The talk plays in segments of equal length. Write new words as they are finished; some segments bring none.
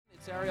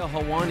It's Ariel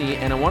Helwani,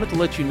 and I wanted to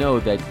let you know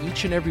that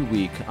each and every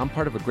week I'm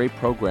part of a great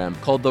program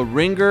called The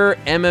Ringer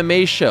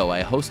MMA Show.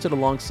 I host it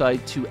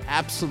alongside two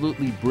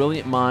absolutely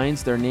brilliant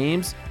minds. Their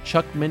names,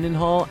 Chuck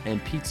Mindenhall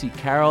and Pete C.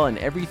 Carroll, and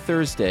every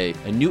Thursday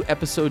a new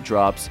episode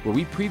drops where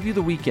we preview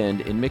the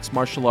weekend in mixed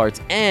martial arts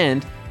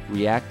and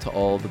react to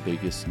all the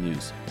biggest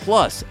news.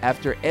 Plus,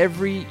 after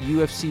every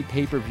UFC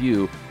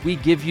pay-per-view, we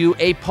give you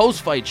a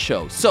post-fight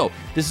show. So,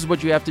 this is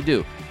what you have to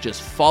do.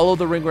 Just follow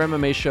the Ringer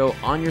MMA Show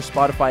on your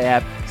Spotify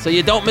app so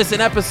you don't miss an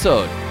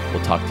episode.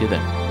 We'll talk to you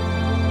then.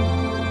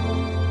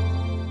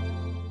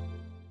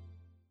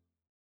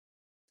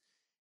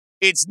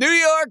 It's New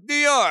York, New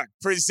York,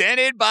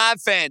 presented by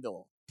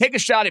FanDuel. Take a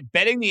shot at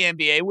betting the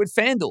NBA with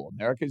FanDuel,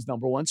 America's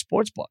 #1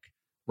 sportsbook.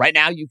 Right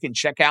now, you can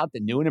check out the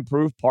new and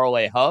improved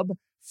Parlay Hub,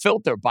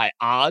 filter by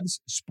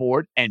odds,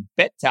 sport, and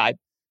bet type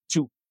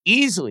to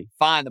easily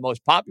find the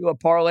most popular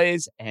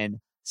parlays and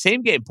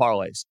same-game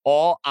parlays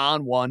all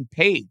on one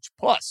page.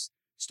 Plus,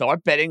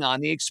 start betting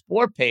on the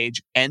Explore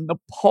page and the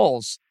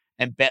Pulse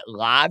and bet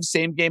live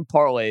same-game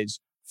parlays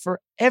for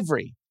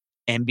every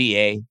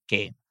NBA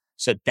game.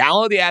 So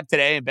download the app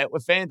today and bet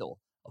with FanDuel,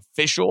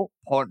 official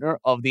partner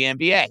of the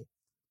NBA.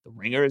 The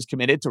Ringer is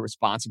committed to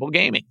responsible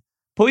gaming.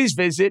 Please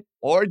visit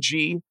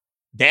rg-help.com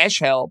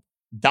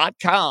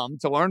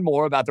to learn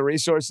more about the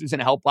resources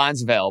and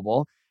helplines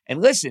available and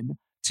listen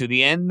to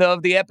the end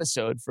of the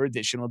episode for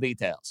additional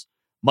details.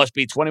 Must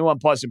be 21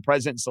 plus and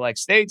present in select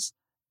states.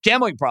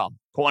 Gambling problem?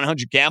 Call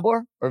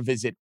 1-800-GAMBLER or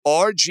visit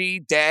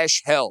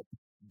rg-help.com.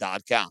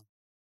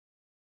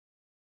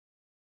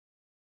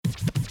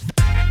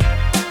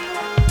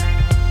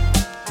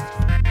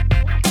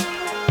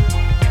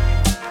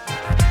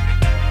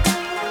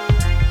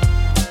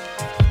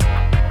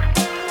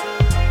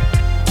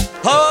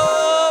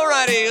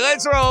 Alrighty,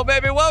 let's roll,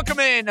 baby. Welcome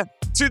in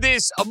to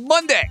this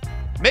Monday,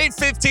 May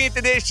 15th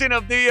edition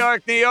of New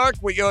York, New York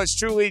with yours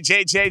truly,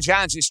 JJ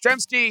John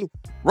Jastrzemski,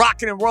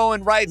 rocking and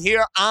rolling right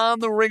here on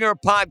the Ringer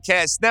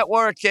Podcast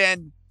Network.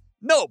 And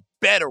no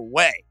better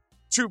way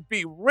to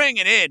be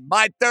ringing in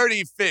my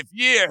 35th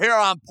year here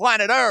on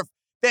planet Earth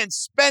than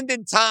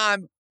spending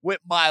time with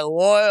my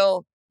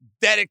loyal,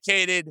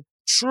 dedicated,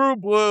 true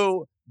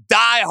blue,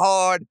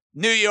 diehard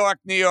New York,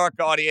 New York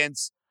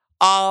audience.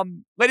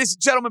 Ladies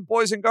and gentlemen,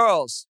 boys and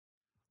girls,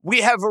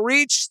 we have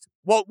reached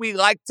what we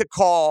like to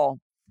call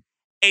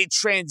a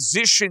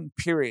transition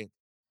period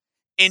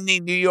in the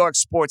New York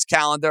sports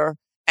calendar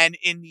and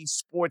in the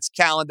sports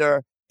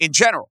calendar in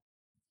general.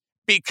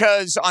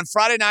 Because on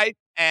Friday night,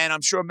 and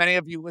I'm sure many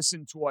of you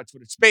listened to our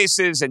Twitter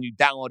Spaces and you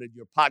downloaded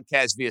your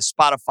podcast via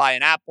Spotify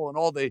and Apple and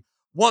all the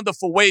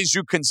wonderful ways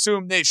you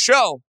consume this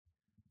show,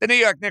 the New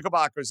York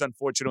Knickerbockers,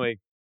 unfortunately,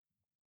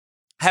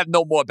 have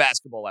no more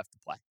basketball left to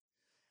play.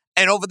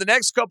 And over the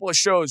next couple of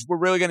shows, we're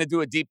really going to do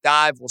a deep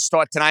dive. We'll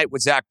start tonight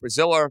with Zach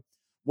Braziller.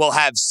 We'll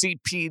have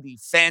CP, the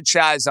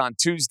franchise, on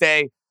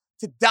Tuesday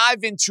to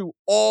dive into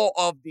all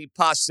of the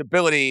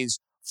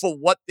possibilities for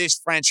what this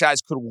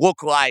franchise could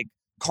look like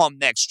come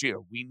next year.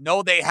 We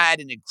know they had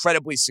an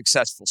incredibly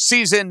successful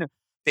season.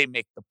 They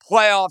make the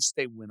playoffs.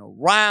 They win a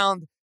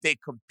round. They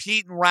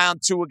compete in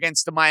round 2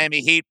 against the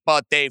Miami Heat,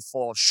 but they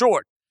fall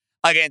short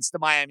against the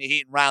Miami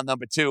Heat in round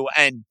number 2.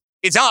 And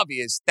it's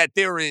obvious that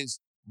there is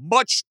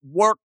much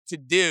work to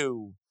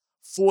do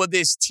for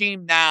this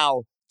team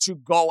now to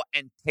go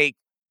and take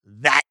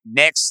that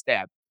next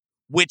step,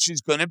 which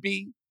is going to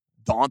be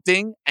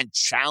daunting and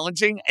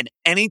challenging and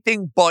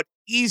anything but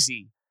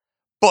easy.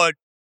 But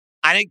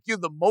I think you're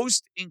the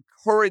most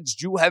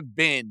encouraged you have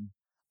been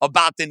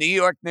about the New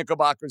York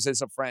Knickerbockers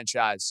as a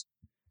franchise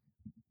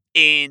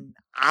in,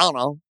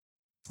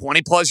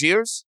 20 plus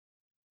years.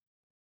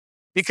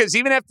 Because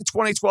even after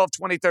 2012,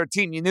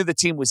 2013, you knew the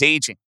team was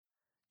aging.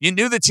 You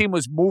knew the team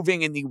was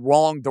moving in the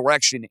wrong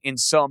direction in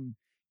some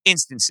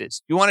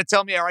instances. You want to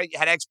tell me, all right, you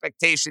had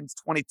expectations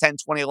 2010,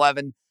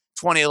 2011,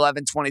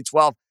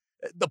 2012.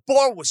 The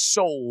bar was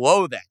so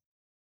low then.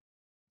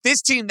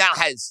 This team now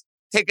has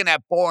taken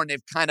that bar and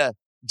they've kind of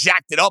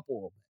jacked it up a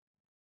little bit,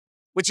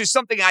 which is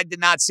something I did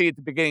not see at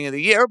the beginning of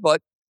the year,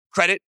 but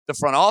credit the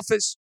front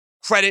office,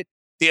 credit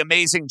the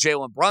amazing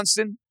Jalen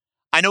Brunson.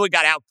 I know he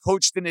got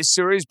out-coached in this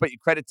series, but you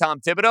credit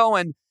Tom Thibodeau,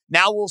 and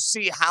now we'll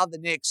see how the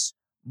Knicks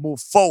move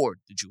forward.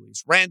 The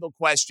Julius Randle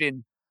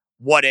question,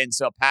 what ends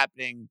up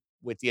happening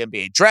with the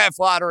NBA draft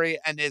lottery,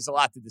 and there's a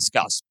lot to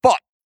discuss. But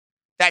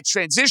that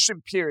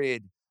transition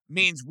period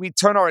means we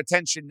turn our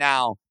attention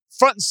now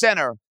front and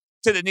center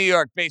to the New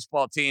York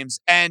baseball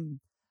teams. And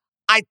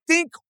I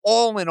think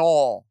all in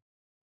all,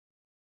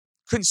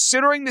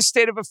 considering the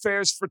state of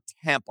affairs for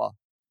Tampa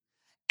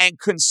and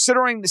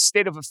considering the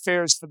state of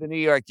affairs for the New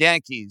York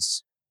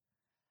Yankees,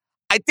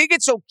 I think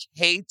it's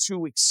okay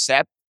to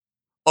accept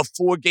a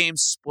 4-game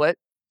split.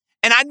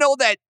 And I know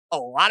that a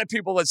lot of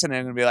people listening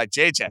are going to be like,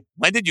 JJ,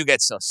 when did you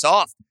get so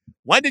soft?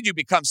 When did you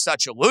become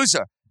such a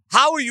loser?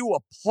 How are you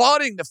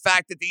applauding the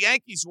fact that the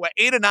Yankees, who are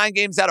 8 or 9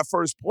 games out of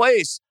first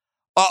place,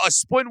 are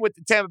splitting with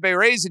the Tampa Bay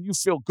Rays and you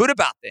feel good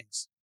about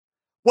things?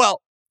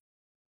 Well,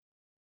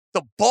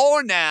 the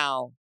bar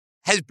now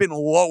has been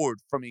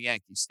lowered from a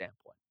Yankee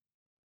standpoint.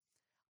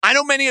 I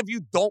know many of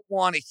you don't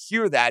want to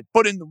hear that,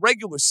 but in the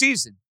regular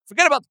season,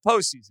 forget about the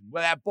postseason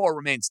where that bar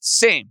remains the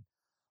same.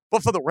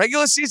 But for the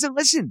regular season,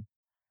 listen,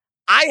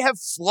 I have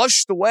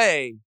flushed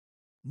away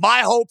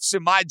my hopes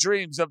and my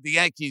dreams of the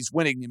Yankees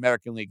winning the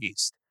American League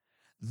East.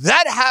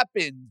 That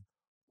happened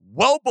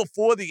well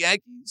before the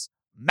Yankees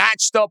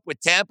matched up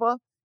with Tampa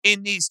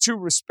in these two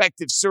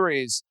respective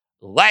series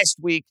last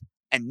week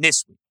and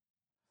this week.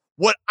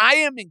 What I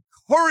am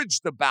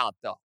encouraged about,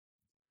 though,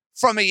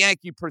 from a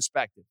Yankee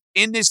perspective,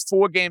 in this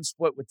 4-game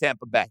split with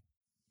Tampa Bay,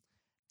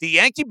 the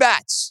Yankee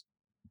bats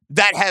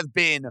that have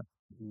been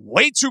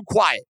way too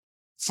quiet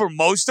for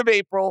most of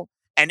April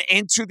and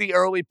into the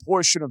early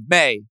portion of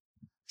May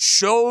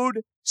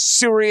showed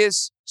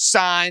serious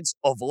signs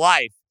of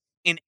life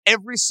in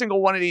every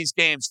single one of these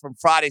games from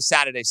Friday,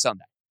 Saturday,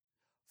 Sunday.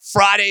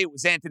 Friday, it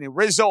was Anthony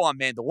Rizzo on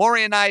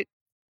Mandalorian night,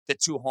 the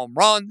 2 home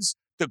runs,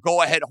 the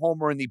go-ahead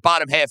homer in the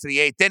bottom half of the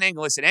 8th inning.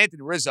 Listen,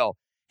 Anthony Rizzo,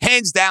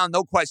 hands down,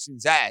 no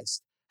questions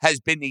asked, has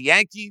been the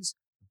Yankees'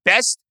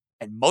 best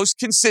and most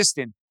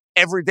consistent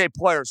everyday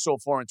player so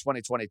far in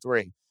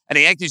 2023. And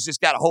the Yankees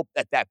just got to hope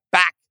that that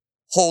back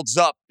holds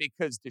up,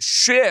 because the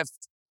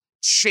shift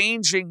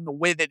changing the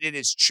way that it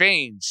has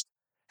changed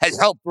has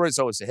helped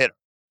Rizzo as a hitter.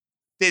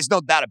 There's no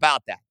doubt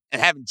about that.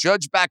 And having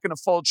Judge back in the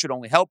fold should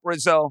only help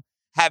Rizzo.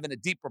 Having a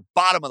deeper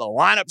bottom of the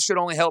lineup should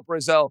only help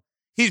Rizzo.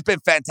 He's been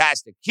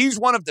fantastic. He's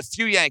one of the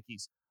few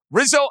Yankees.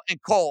 Rizzo and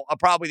Cole are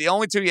probably the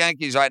only 2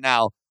 Yankees right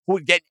now who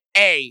would get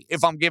A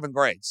if I'm giving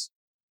grades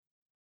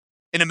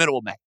in the middle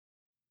of May.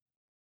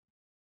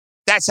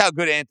 That's how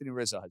good Anthony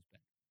Rizzo has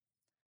been.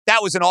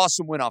 That was an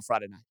awesome win on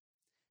Friday night.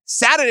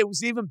 Saturday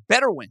was an even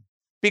better win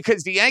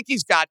because the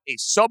Yankees got a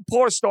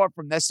subpar start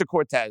from Nestor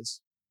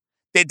Cortez.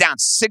 They're down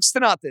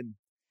 6-0.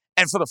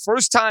 And for the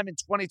first time in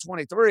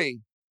 2023,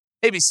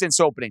 maybe since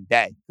opening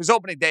day, because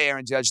opening day,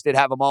 Aaron Judge did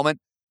have a moment.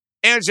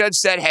 Aaron Judge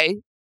said,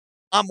 hey,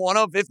 I'm one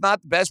of, if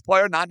not the best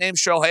player, not named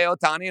Shohei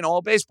Ohtani in all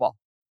of baseball.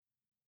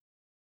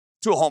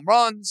 2 home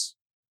runs,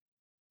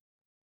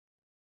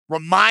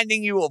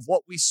 reminding you of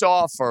what we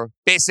saw for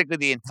basically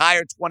the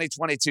entire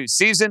 2022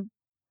 season.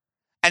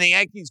 And the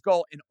Yankees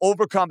go and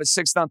overcome a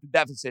 6-0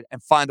 deficit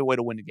and find a way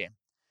to win the game.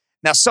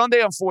 Now,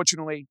 Sunday,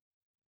 unfortunately,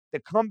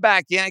 the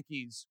comeback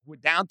Yankees were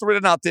down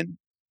 3-0,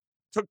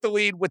 took the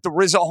lead with the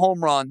Rizzo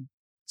home run,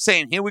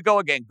 saying, here we go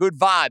again, good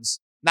vibes,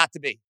 not to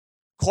be.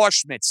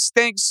 Schmidt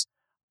stinks.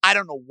 I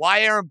don't know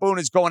why Aaron Boone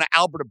is going to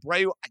Albert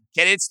Abreu. I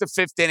get it, it's the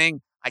 5th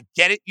inning. I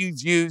get it,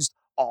 you've used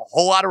a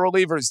whole lot of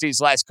relievers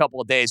these last couple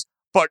of days,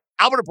 but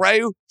Albert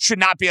Abreu should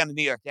not be on the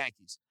New York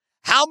Yankees.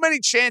 How many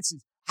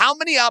chances, how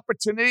many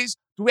opportunities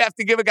do we have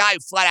to give a guy who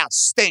flat out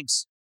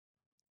stinks?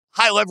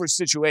 High leverage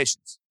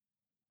situations.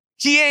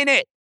 He ain't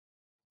it.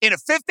 In the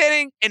 5th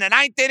inning, in the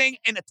 9th inning,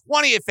 in the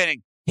 20th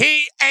inning,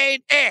 he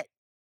ain't it.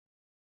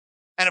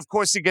 And of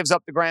course, he gives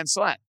up the grand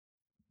slam.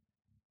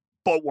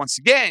 But once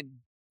again,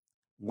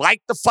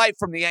 like the fight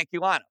from the Yankee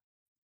lineup,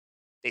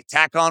 they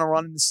tack on a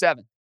run in the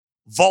 7th.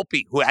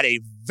 Volpe, who had a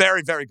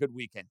very, very good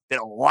weekend, did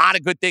a lot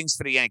of good things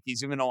for the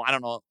Yankees, even though I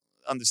don't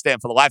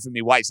understand for the life of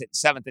me why he's hitting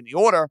 7th in the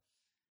order.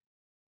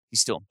 He's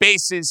still in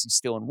bases. He's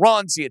still in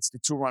runs. He hits the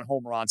 2-run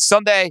homer on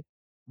Sunday.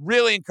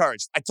 Really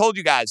encouraged. I told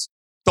you guys,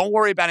 don't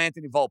worry about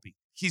Anthony Volpe.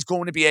 He's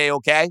going to be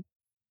A-okay.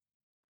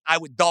 I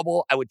would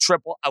double, I would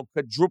triple, I would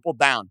quadruple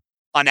down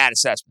on that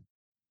assessment.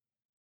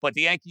 But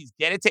the Yankees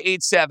get it to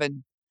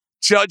 8-7.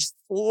 Judge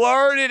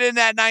flirted in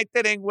that 9th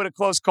inning with a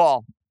close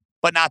call,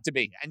 but not to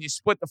be. And you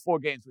split the 4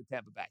 games with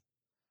Tampa Bay.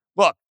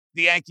 Look,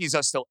 the Yankees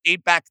are still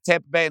 8 back to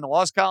Tampa Bay in the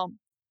loss column.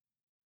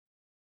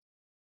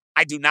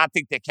 I do not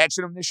think they're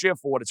catching them this year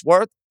for what it's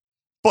worth.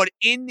 But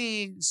in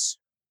these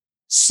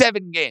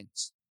 7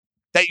 games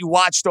that you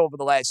watched over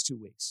the last 2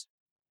 weeks,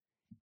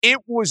 it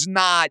was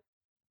not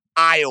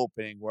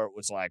eye-opening where it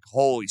was like,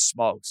 holy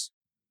smokes,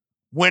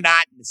 we're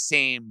not in the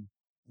same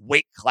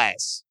weight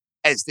class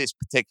as this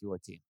particular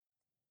team.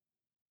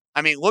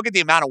 I mean, look at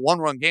the amount of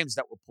 1-run games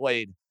that were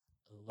played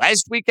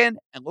last weekend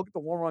and look at the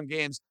 1-run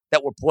games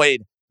that were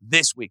played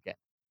this weekend.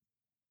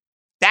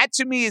 That,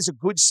 to me, is a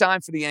good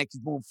sign for the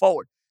Yankees moving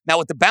forward. Now,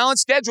 with the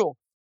balanced schedule,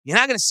 you're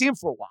not going to see them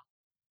for a while.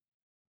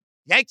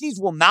 Yankees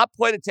will not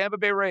play the Tampa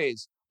Bay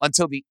Rays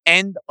until the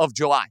end of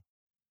July.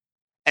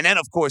 And then,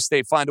 of course,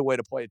 they find a way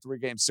to play a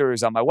 3-game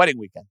series on my wedding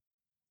weekend.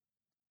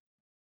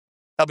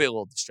 That'll be a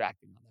little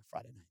distracting on that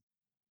Friday night.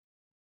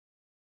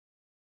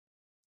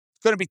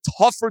 It's going to be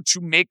tougher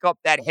to make up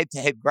that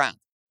head-to-head ground.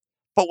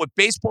 But with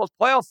baseball's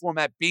playoff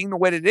format being the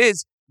way that it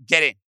is,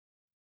 get in.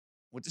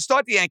 With the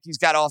start the Yankees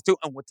got off to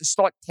and with the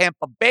start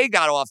Tampa Bay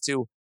got off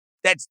to,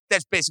 that's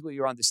basically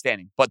your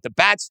understanding. But the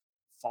bats,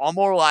 far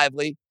more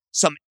lively.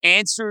 Some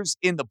answers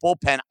in the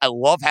bullpen. I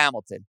love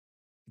Hamilton.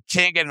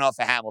 Can't get enough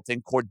of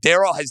Hamilton.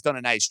 Cordero has done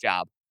a nice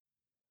job.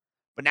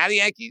 But now the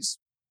Yankees,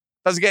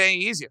 doesn't get any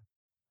easier.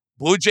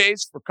 Blue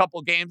Jays for a couple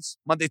of games,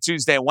 Monday,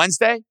 Tuesday, and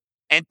Wednesday,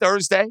 and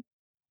Thursday.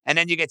 And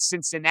then you get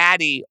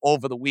Cincinnati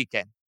over the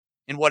weekend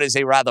in what is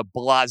a rather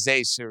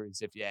blasé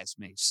series, if you ask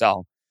me.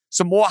 So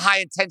some more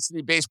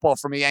high-intensity baseball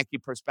from a Yankee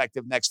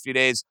perspective next few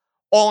days.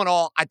 All in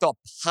all, I thought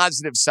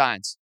positive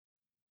signs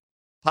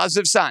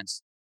Positive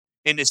signs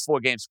in this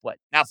 4-game split.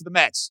 Now for the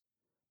Mets,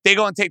 they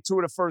go and take 2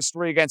 of the first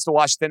 3 against the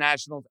Washington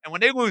Nationals. And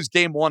when they lose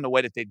game 1 the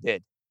way that they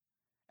did,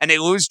 and they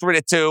lose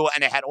 3-2,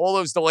 and they had all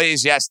those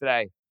delays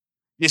yesterday,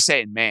 you're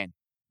saying, man,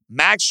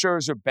 Max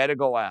Scherzer better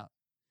go out.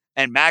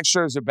 And Max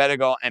Scherzer better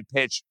go and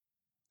pitch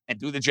and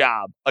do the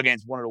job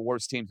against one of the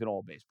worst teams in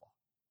all of baseball.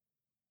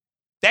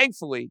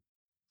 Thankfully,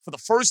 for the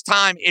first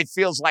time, it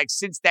feels like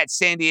since that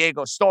San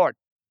Diego start,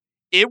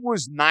 it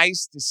was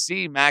nice to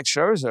see Max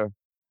Scherzer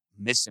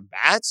missing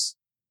bats.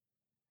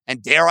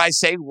 And dare I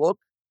say, look,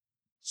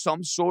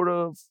 some sort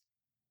of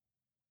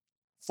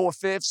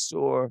 4/5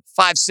 or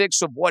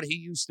 5/6 of what he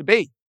used to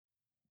be.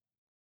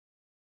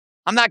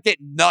 I'm not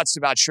getting nuts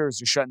about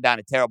Scherzer shutting down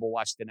a terrible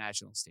Washington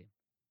Nationals team.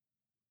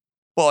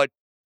 But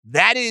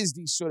that is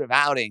the sort of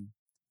outing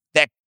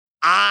that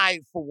I,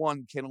 for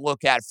one, can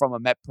look at from a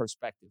Met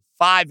perspective.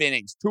 5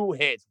 innings, 2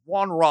 hits,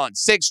 1 run,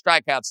 6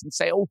 strikeouts, and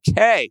say,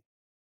 okay,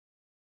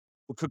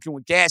 we're cooking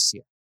with gas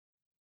here.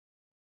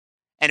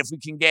 And if we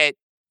can get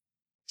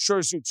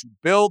Scherzer to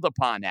build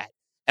upon that,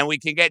 and we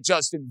can get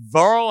Justin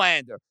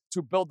Verlander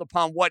to build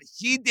upon what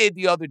he did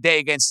the other day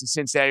against the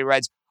Cincinnati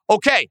Reds,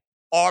 okay,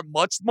 our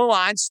much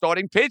maligned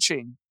starting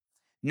pitching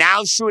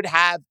now should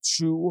have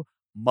 2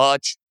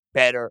 much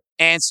better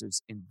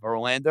answers in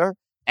Verlander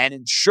and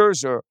in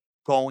Scherzer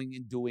going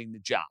and doing the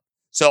job.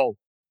 So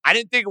I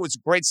didn't think it was a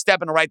great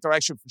step in the right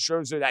direction for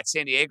Scherzer, that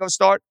San Diego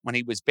start, when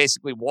he was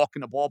basically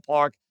walking the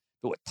ballpark.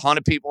 There were a ton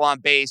of people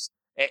on base.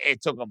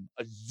 It took him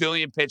a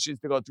zillion pitches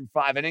to go through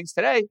 5 innings.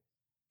 Today,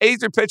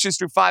 83 pitches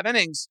through 5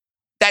 innings.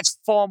 That's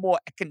far more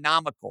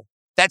economical.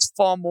 That's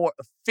far more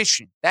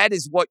efficient. That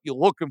is what you're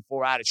looking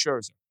for out of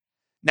Scherzer.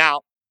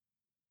 Now,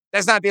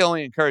 that's not the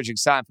only encouraging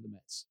sign for the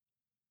Mets.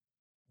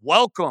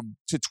 Welcome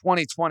to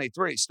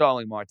 2023,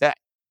 Starling Marte.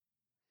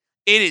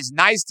 It is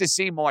nice to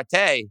see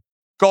Marte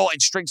go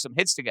and string some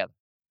hits together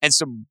and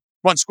some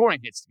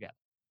run-scoring hits together.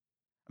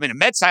 I mean, the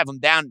Mets have him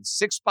down in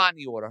 6th spot in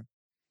the order.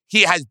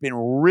 He has been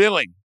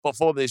reeling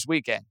before this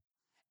weekend.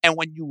 And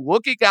when you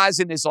look at guys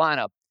in this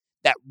lineup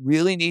that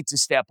really need to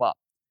step up,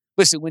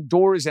 listen,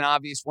 Lindor is an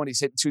obvious one. He's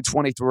hitting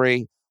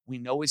 223. We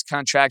know his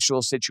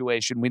contractual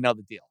situation. We know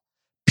the deal.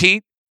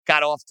 Pete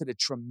got off to the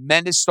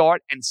tremendous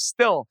start, and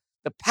still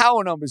the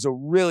power numbers are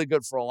really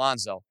good for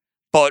Alonso,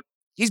 but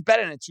he's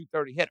better than a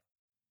 230 hitter.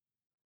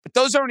 But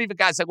those aren't even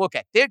guys I look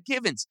at. They're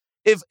givens.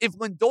 If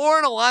Lindor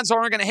and Alonso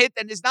aren't going to hit,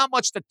 then there's not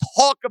much to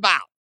talk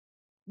about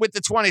with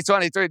the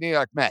 2023 New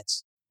York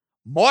Mets.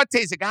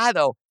 Marte's a guy,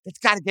 though, that's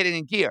got to get it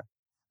in gear.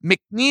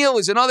 McNeil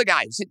is another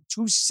guy who's hitting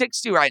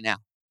 260 right now.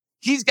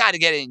 He's got to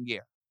get it in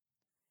gear.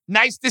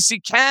 Nice to see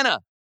Canna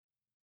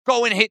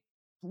go and hit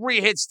 3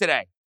 hits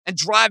today and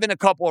drive in a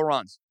couple of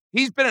runs.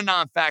 He's been a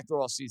non-factor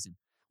all season.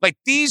 Like,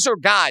 these are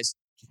guys,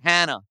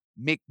 Canna,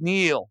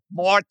 McNeil,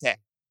 Marte,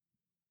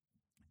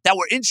 that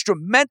were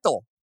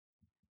instrumental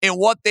in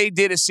what they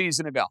did a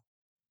season ago.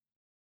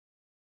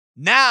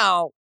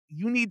 Now,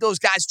 you need those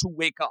guys to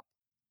wake up.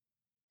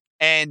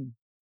 And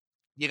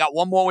you got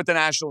one more with the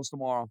Nationals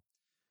tomorrow.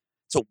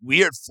 It's a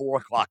weird 4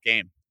 o'clock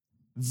game.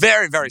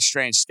 Very, very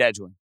strange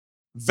scheduling.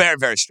 Very,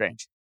 very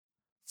strange.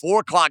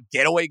 4 o'clock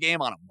getaway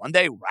game on a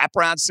Monday,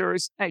 wraparound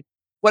series. Hey,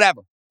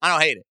 whatever. I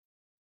don't hate it.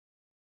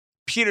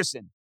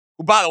 Peterson,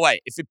 who, by the way,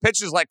 if he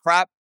pitches like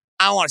crap,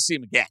 I don't want to see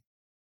him again.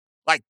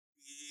 Like,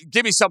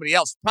 give me somebody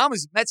else. The problem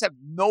is Mets have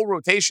no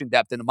rotation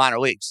depth in the minor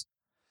leagues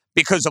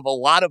because of a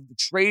lot of the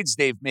trades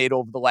they've made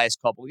over the last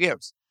couple of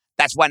years.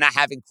 That's why not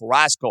having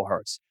Carrasco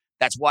hurts.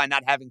 That's why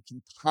not having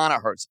Quintana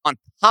hurts. On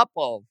top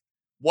of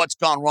what's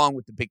gone wrong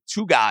with the big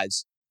 2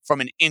 guys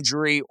from an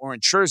injury or,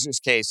 in Scherzer's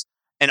case,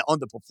 an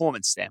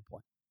underperformance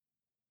standpoint.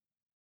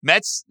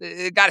 Mets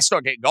got to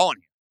start getting going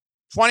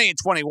here.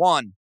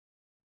 20-21,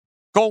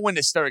 go win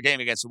this 3rd game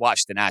against the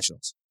Washington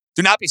Nationals.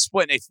 Do not be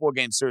splitting a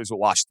 4-game series with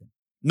Washington.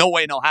 No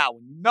way, no how.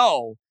 When you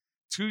know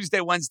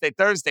Tuesday, Wednesday,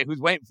 Thursday, who's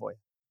waiting for you?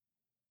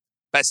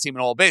 Best team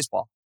in all of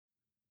baseball.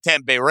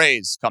 Tampa Bay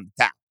Rays come to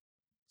town.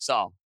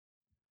 So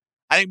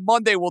I think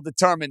Monday will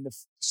determine the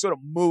sort of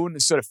mood, the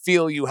sort of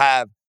feel you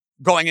have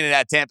going into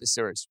that Tampa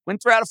series. Win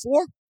 3 out of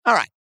 4? All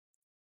right.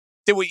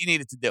 Did what you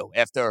needed to do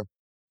after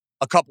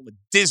a couple of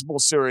dismal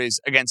series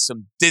against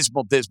some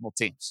dismal, dismal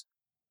teams.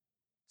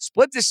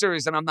 Split this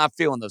series, and I'm not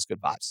feeling those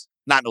good vibes.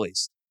 Not in the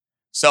least.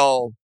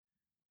 So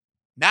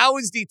now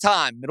is the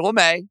time, middle of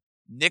May,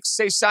 Knicks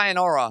say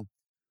sayonara.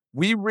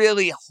 We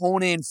really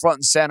hone in front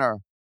and center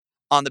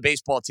on the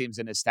baseball teams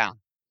in this town.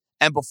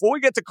 And before we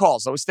get to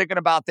calls, I was thinking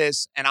about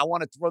this, and I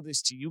want to throw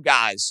this to you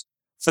guys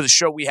for the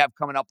show we have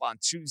coming up on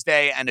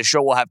Tuesday and the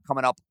show we'll have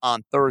coming up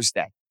on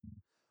Thursday.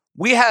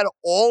 We had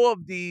all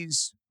of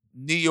these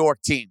New York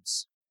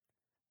teams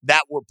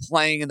that were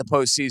playing in the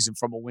postseason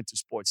from a winter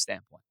sports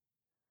standpoint.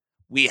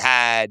 We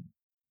had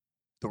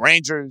the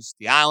Rangers,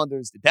 the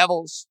Islanders, the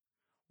Devils.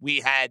 We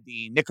had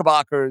the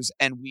Knickerbockers,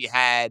 and we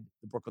had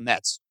the Brooklyn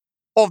Nets.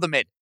 All of them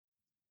made it.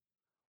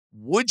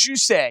 Would you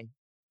say,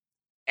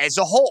 as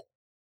a whole,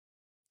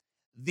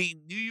 the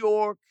New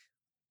York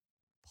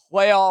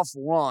playoff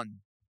run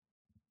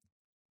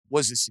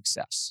was a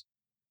success?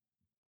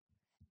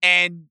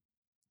 And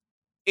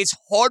it's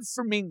hard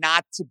for me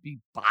not to be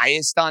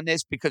biased on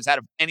this because out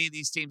of any of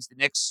these teams, the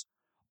Knicks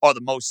are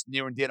the most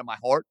near and dear to my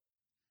heart.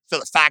 So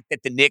the fact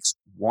that the Knicks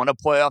won a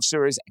playoff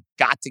series and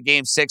got to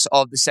game 6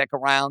 of the second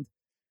round,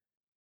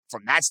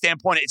 from that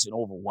standpoint, it's an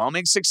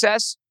overwhelming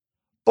success.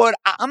 But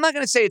I'm not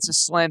going to say it's a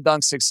slam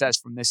dunk success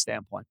from this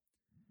standpoint.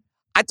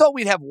 I thought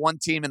we'd have one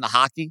team in the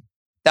hockey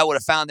that would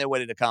have found their way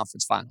to the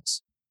conference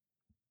finals.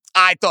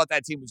 I thought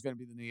that team was going to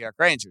be the New York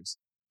Rangers.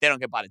 They don't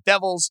get by the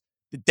Devils.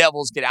 The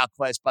Devils get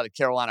outclassed by the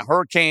Carolina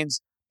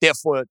Hurricanes.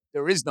 Therefore,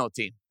 there is no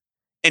team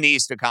in the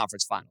Eastern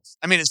Conference Finals.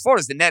 I mean, as far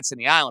as the Nets and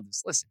the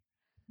Islanders, listen,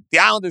 the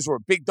Islanders were a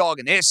big dog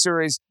in their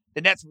series.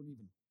 The Nets were an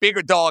even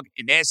bigger dog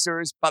in their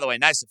series. By the way,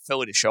 nice of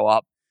Philly to show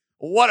up.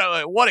 What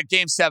a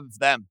game 7 for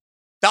them.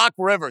 Doc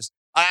Rivers.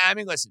 I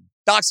mean, listen,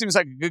 Doc seems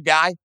like a good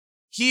guy.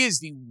 He is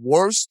the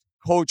worst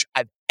coach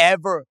I've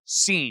ever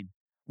seen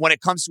when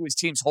it comes to his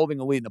teams holding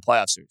a lead in the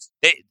playoff series.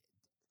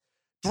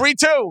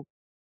 3-2,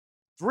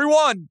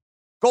 3-1,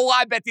 go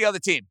live bet the other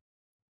team.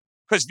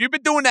 Because if you've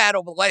been doing that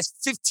over the last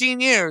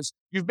 15 years,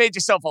 you've made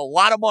yourself a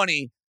lot of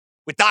money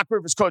with Doc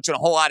Rivers coaching a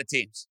whole lot of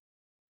teams.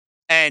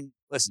 And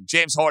listen,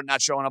 James Harden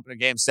not showing up in a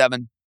game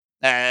 7,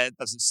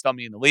 doesn't stun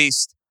me in the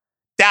least.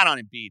 Down on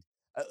Embiid.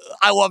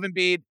 I love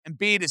Embiid.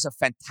 Embiid is a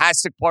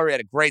fantastic player. He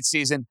had a great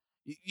season.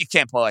 You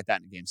can't play like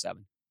that in game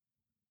 7.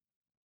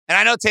 And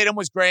I know Tatum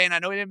was great, and I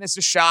know he didn't miss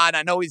a shot.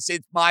 I know it's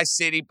my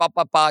city,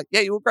 Yeah,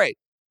 you were great.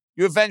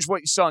 You avenged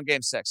what you saw in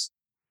game 6.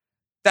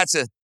 That's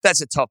a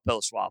tough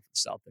pill to swallow for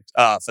the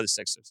Celtics, for the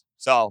Sixers.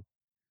 So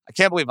I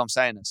can't believe I'm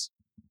saying this.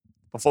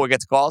 Before we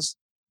get to calls,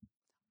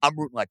 I'm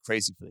rooting like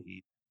crazy for the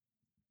Heat.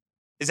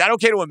 Is that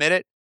okay to admit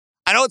it?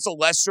 I know it's a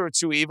lesser of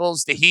two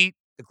evils. The Heat,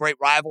 the great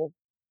rival,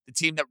 the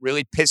team that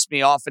really pissed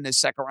me off in this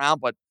second round,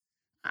 but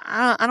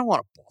I don't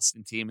want a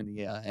Boston team in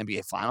the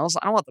NBA Finals.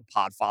 I don't want the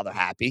Podfather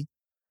happy.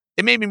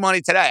 They made me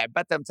money today. I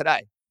bet them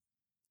today.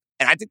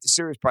 And I think the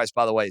series price,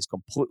 by the way, is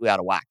completely out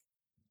of whack.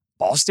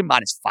 Boston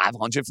minus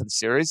 500 for the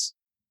series?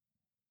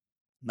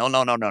 No.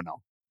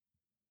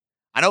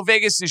 I know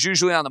Vegas is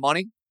usually on the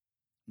money.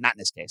 Not in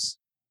this case.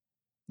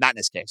 Not in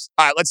this case.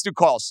 All right, let's do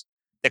calls.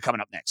 They're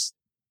coming up next.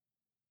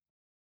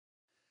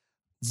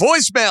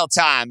 Voicemail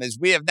time, as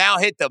we have now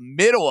hit the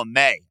middle of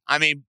May. I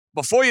mean,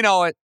 before you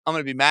know it, I'm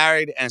going to be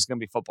married and it's going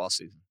to be football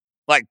season.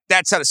 Like,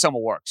 that's how the summer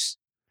works.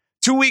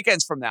 2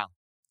 weekends from now,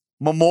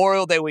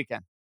 Memorial Day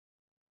weekend.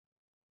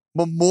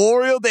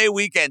 Memorial Day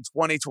weekend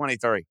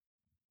 2023.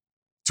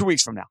 2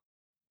 weeks from now.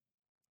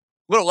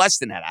 A little less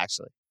than that,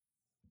 actually.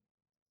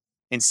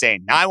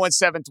 Insane.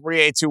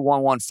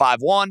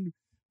 917-382-1151.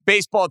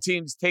 Baseball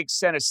teams take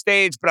center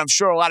stage, but I'm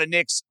sure a lot of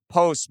Knicks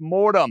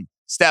post-mortem.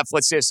 Steph,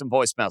 let's hear some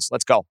voicemails.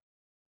 Let's go.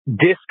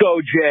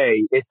 Disco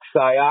J. It's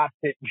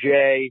Syosset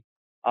J.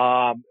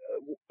 A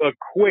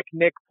quick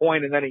Knick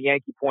point and then a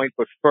Yankee point.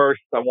 But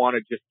first, I want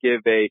to just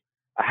give a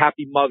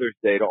happy Mother's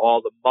Day to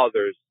all the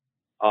mothers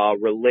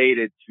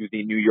related to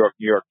the New York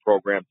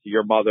program, to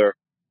your mother,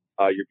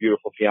 your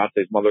beautiful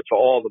fiance's mother, to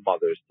all the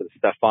mothers, to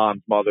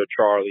Stefan's mother,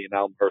 Charlie, and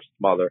Elmhurst's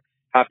mother.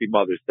 Happy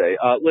Mother's Day.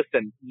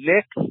 Listen,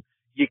 Knicks,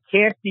 you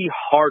can't be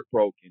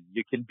heartbroken.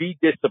 You can be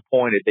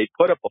disappointed. They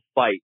put up a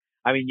fight.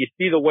 I mean, you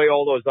see the way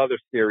all those other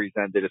series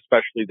ended,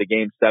 especially the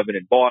Game 7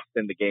 in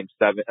Boston, the Game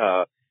 6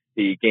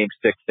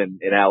 in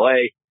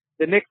LA.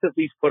 The Knicks at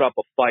least put up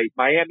a fight.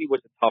 Miami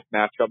was a tough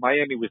matchup.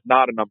 Miami was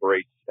not a number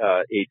 8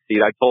 seed.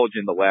 I told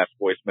you in the last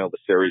voicemail the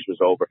series was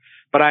over.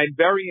 But I'm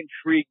very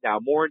intrigued now,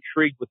 more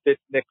intrigued with this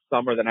Knicks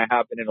summer than I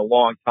have been in a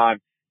long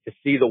time, to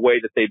see the way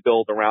that they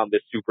build around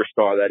this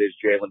superstar that is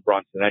Jalen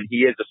Brunson. And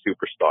he is a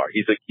superstar.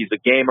 He's a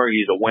gamer.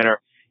 He's a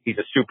winner. He's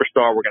a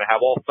superstar. We're going to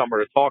have all summer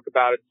to talk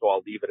about it, so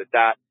I'll leave it at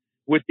that.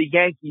 With the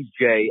Yankees,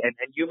 Jay, and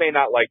you may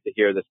not like to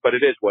hear this, but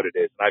it is what it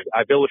is. And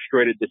I've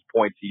illustrated this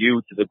point to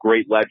you, to the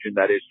great legend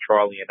that is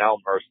Charlie and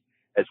Elmhurst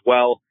as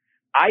well.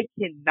 I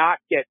cannot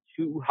get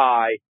too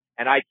high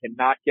and I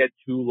cannot get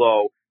too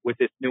low with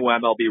this new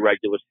MLB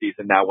regular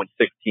season now when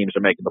 6 teams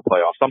are making the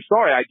playoffs. I'm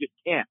sorry, I just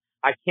can't.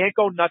 I can't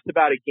go nuts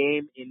about a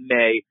game in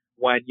May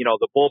when,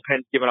 the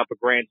bullpen's giving up a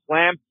grand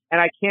slam. And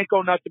I can't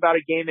go nuts about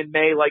a game in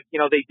May like,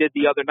 they did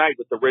the other night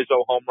with the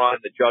Rizzo home run,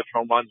 the Judge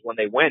home runs when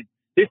they win.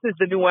 This is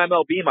the new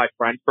MLB, my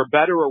friend. For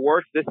better or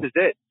worse, this is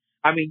it.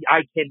 I mean,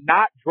 I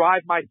cannot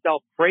drive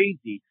myself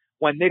crazy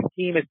when this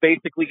team is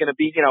basically going to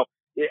be,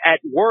 at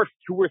worst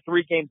 2 or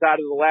 3 games out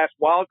of the last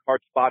wild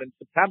card spot in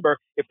September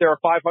if they're a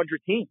 500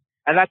 team.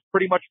 And that's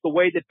pretty much the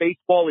way that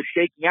baseball is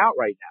shaking out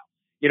right now.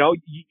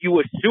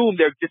 You assume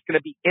they're just going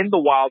to be in the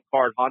wild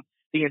card hunt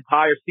the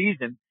entire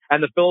season.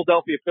 And the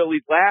Philadelphia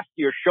Phillies last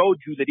year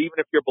showed you that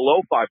even if you're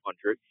below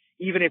 500,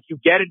 even if you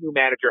get a new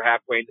manager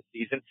halfway in the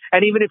season,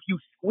 and even if you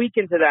squeak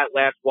into that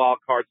last wild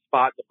card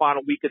spot the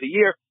final week of the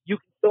year, you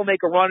can still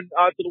make a run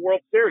to the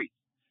World Series.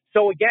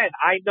 So again,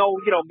 I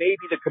know,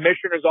 maybe the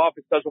commissioner's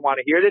office doesn't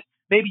want to hear this.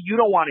 Maybe you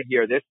don't want to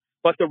hear this.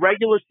 But the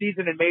regular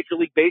season in Major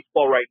League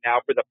Baseball right now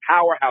for the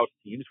powerhouse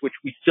teams, which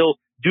we still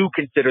do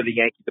consider the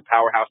Yankees a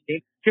powerhouse team,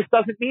 just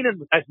doesn't mean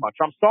as much.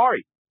 I'm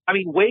sorry. I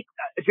mean,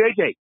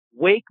 JJ,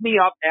 wake me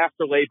up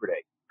after Labor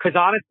Day. Because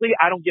honestly,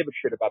 I don't give a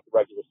shit about the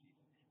regular season.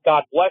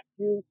 God bless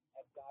you.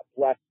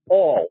 bless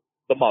all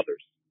the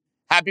mothers.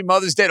 Happy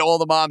Mother's Day to all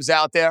the moms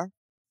out there.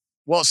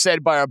 Well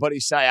said by our buddy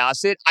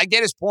Syosset. I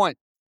get his point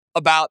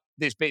about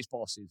this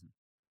baseball season.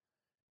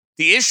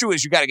 The issue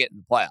is you got to get in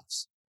the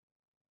playoffs.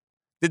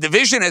 The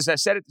division, as I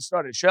said at the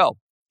start of the show,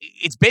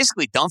 it's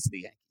basically done for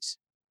the Yankees.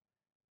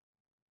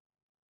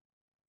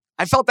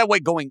 I felt that way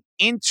going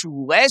into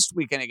last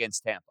weekend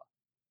against Tampa.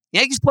 The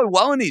Yankees played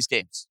well in these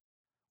games.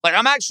 Like,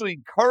 I'm actually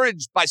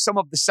encouraged by some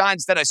of the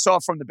signs that I saw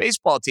from the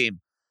baseball team.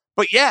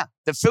 But yeah,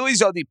 the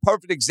Phillies are the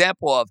perfect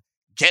example of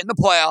get in the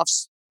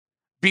playoffs,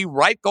 be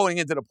right going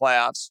into the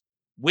playoffs,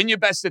 win your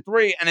best of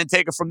 3, and then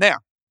take it from there.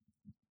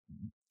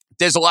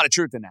 There's a lot of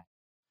truth in that.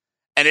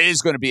 And it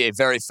is going to be a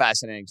very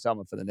fascinating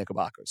summer for the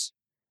Knickerbockers.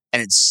 An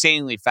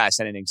insanely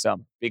fascinating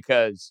summer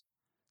because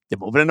they're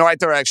moving in the right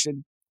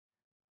direction.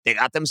 They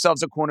got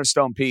themselves a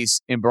cornerstone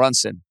piece in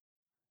Brunson.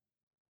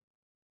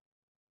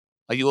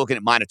 Are you looking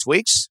at minor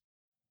tweaks?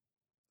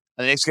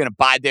 Are the Knicks going to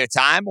bide their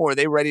time, or are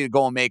they ready to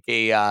go and make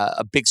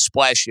a big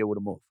splash here with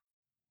a move?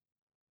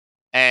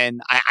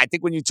 And I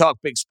think when you talk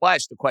big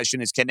splash, the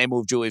question is, can they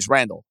move Julius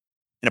Randle?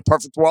 In a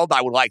perfect world,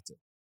 I would like to.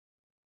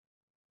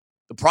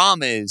 The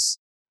problem is,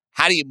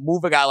 how do you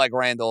move a guy like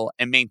Randle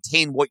and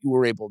maintain what you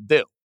were able to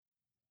do?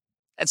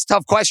 That's a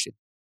tough question.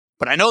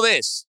 But I know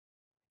this.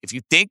 If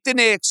you think the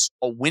Knicks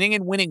are winning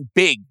and winning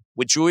big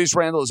with Julius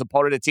Randle as a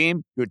part of the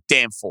team, you're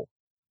damn fool.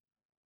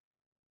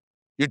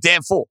 You're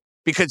damn fool.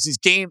 Because this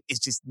game is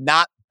just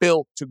not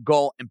built to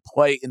go and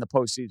play in the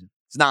postseason.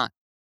 It's not.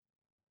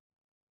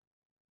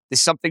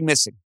 There's something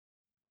missing.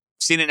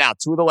 I've seen it now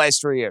 2 of the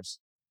last 3 years.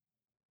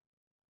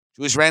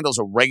 Julius Randle's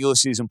a regular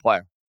season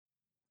player.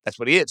 That's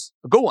what he is.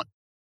 A good one.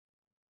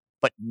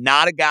 But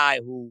not a guy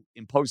who,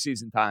 in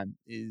postseason time,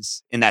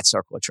 is in that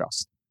circle of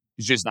trust.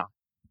 He's just not.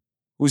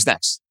 Who's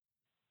next?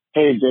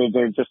 Hey,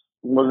 JJ, just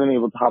wasn't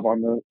able to hop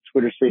on the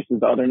Twitter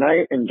Spaces the other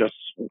night and just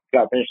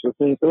got finished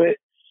listening to it.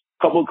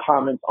 Couple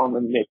comments on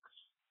the Knicks.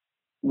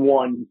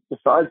 One,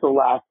 besides the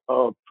lack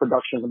of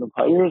production of the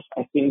players,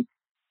 I think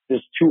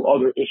there's 2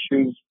 other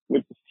issues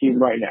with this team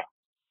right now.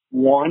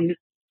 One,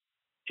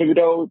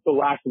 Thibodeau, the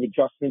lack of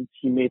adjustments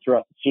he made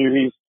throughout the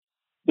series,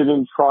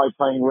 didn't try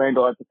playing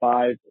Randle at the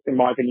 5. In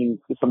my opinion,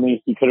 it's something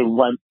he could have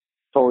went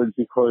towards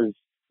because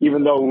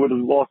even though it would have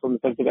lost on the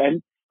defensive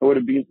end, it would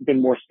have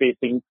been more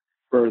spacing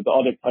for the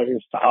other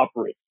players to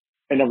operate.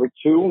 And number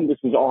 2, this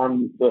is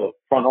on the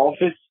front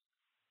office.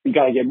 We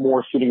got to get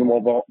more shooting and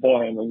more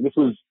ball handling. This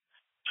was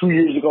 2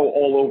 years ago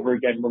all over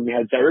again when we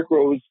had Derrick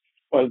Rose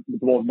with the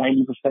ball 90%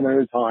 of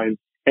the time,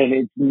 and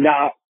it's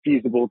not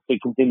feasible to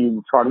continue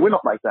to try to win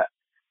up like that.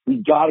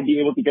 We got to be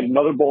able to get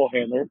another ball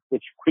handler,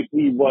 which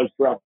quickly was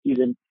throughout the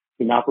season,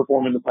 to not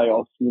perform in the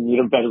playoffs. You need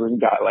a veteran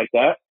guy like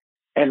that.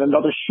 And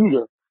another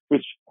shooter,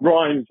 which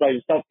Grimes by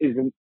himself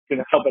isn't going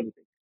to help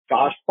anything.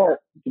 Josh Hart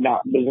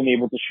isn't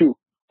able to shoot.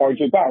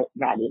 RJ Barrett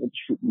not able to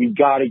shoot. We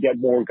got to get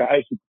more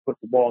guys who can put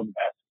the ball in the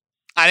basket.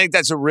 I think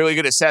that's a really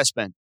good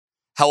assessment.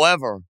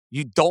 However,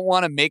 you don't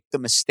want to make the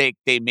mistake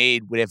they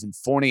made with Evan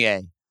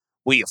Fournier,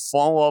 where you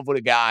fall in love with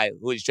a guy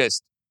who is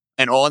just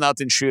an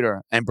all-nothing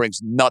shooter and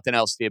brings nothing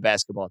else to your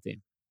basketball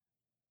team.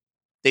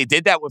 They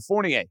did that with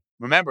Fournier.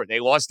 Remember, they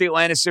lost the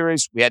Atlanta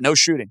series. We had no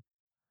shooting.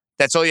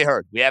 That's all you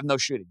heard. We have no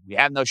shooting. We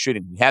have no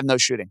shooting. We have no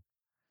shooting.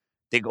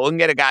 They go and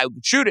get a guy who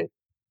can shoot it,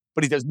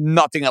 but he does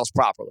nothing else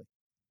properly.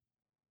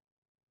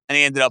 And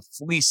he ended up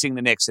fleecing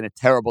the Knicks in a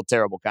terrible,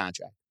 terrible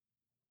contract.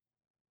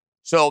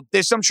 So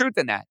there's some truth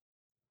in that.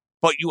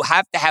 But you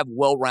have to have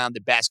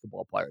well-rounded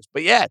basketball players.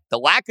 But yeah, the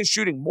lack of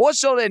shooting, more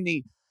so than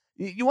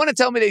you want to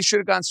tell me they should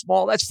have gone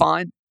small? That's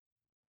fine.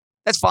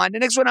 That's fine. The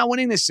Knicks were not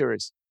winning this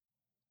series.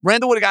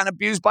 Randall would have gotten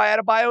abused by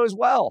Adebayo as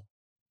well.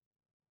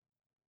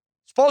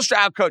 Spoelstra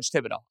outcoached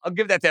Thibodeau. I'll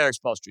give that to Eric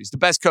Spoelstra. He's the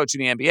best coach in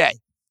the NBA.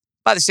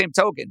 By the same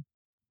token,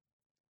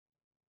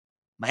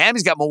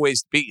 Miami's got more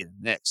ways to beat you than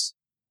the Knicks.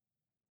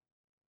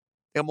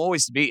 They got more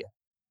ways to beat you.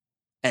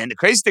 And the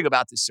crazy thing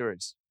about this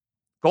series,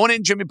 going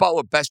in Jimmy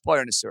Butler, best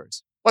player in the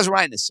series. Wasn't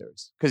right in this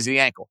series because of the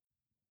ankle.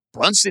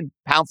 Brunson,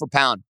 pound for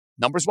pound,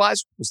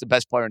 numbers-wise, was the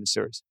best player in the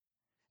series.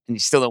 And he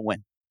still didn't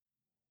win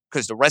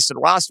because the rest of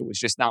the roster was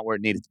just not where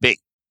it needed to be.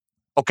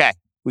 Okay,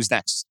 who's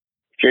next?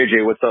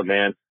 JJ, what's up,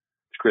 man?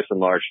 It's Chris in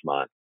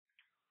Larchmont.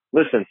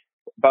 Listen,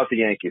 about the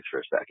Yankees for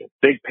a second.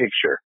 Big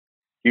picture.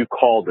 You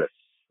called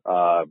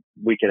us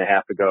week and a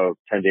half ago,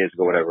 10 days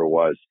ago, whatever it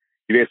was.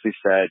 You basically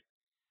said,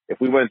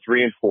 if we went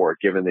 3-4,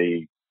 given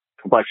the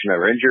complexion of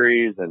our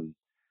injuries and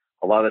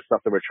a lot of the stuff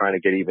that we're trying to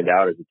get evened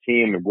out as a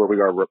team and where we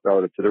are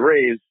relative to the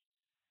Rays,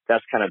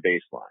 that's kind of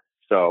baseline.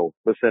 So,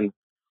 listen,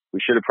 we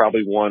should have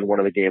probably won one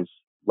of the games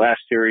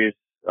last series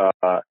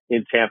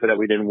in Tampa that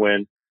we didn't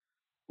win.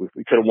 We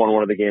could have won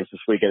one of the games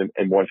this weekend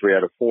and won 3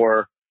 out of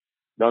 4.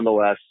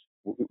 Nonetheless,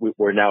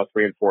 we're now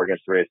 3-4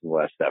 against the Rays in the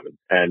last 7.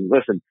 And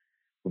listen,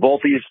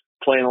 Volpe's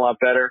playing a lot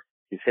better.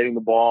 He's hitting the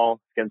ball,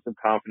 getting some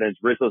confidence.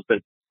 Rizzo's been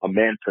a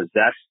man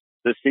possessed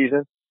this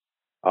season,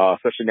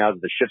 especially now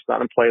that the shift's not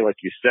in play, like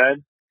you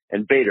said.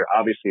 And Bader,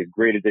 obviously a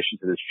great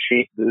addition to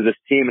this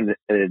team and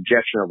an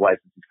injection of life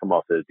since he's come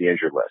off the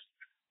injured list.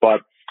 But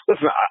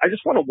listen, I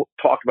just want to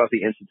talk about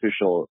the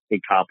institutional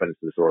incompetence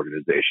of this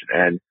organization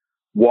and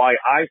why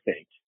I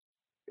think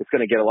it's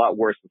going to get a lot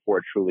worse before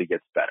it truly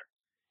gets better.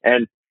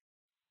 And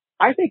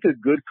I think a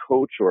good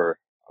coach or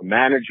a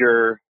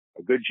manager,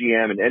 a good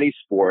GM in any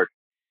sport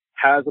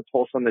has a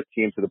pulse on the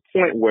team to the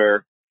point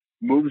where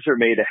moves are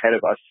made ahead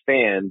of us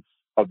fans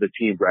of the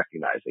team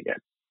recognizing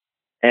it.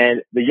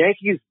 And the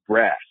Yankees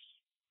brass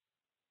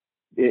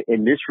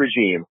in this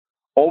regime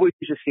always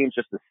just seems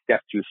just a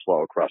step too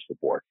slow across the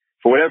board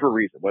for whatever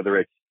reason, whether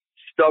it's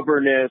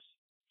stubbornness,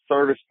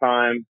 service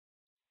time,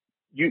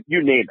 you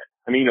name it.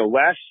 I mean,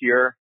 last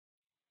year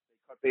they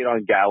cut bait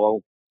on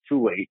Gallo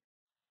too late.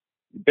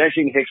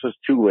 Benching Hicks was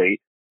too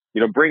late.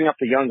 Bringing up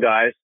the young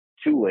guys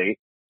too late.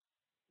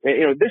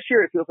 And, this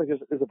year it feels like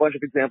there's a bunch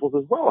of examples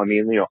as well. I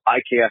mean,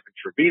 IKF and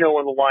Trevino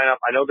in the lineup.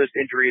 I know there's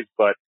injuries,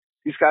 but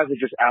these guys are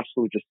just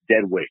absolutely just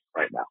dead weight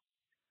right now.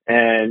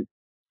 And,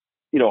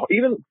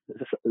 even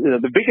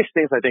the biggest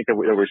things I think that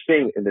we're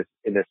seeing in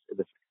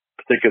this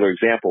particular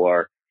example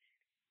are,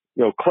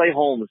 Clay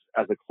Holmes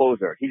as a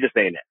closer, he just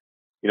ain't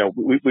it.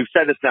 We've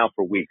said this now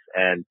for weeks,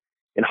 and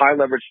in high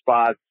leverage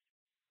spots,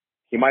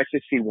 he might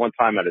succeed one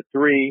time out of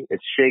three.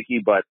 It's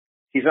shaky, but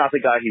he's not the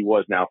guy he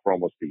was now for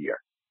almost a year.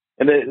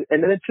 And then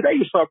today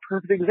you saw a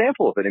perfect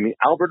example of it. I mean,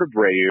 Albert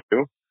Abreu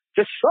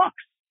just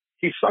sucks.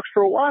 He sucks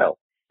for a while.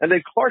 And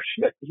then Clark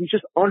Schmidt, he's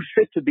just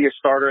unfit to be a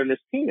starter in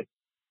this team.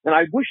 And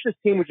I wish this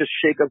team would just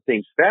shake up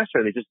things faster,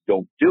 and they just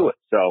don't do it.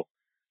 So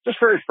just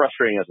very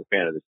frustrating as a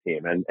fan of this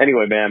team. And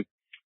anyway, man,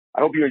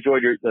 I hope you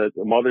enjoyed the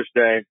Mother's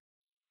Day.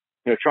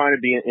 Trying to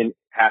be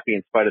happy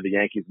in spite of the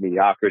Yankees'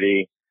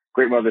 mediocrity.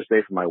 Great Mother's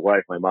Day for my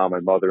wife, my mom,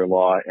 my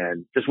mother-in-law,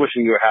 and just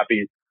wishing you a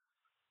happy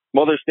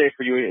Mother's Day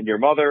for you and your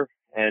mother,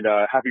 and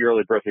happy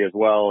early birthday as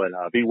well, and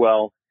be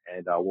well,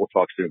 and we'll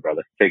talk soon,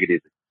 brother. Take it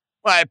easy.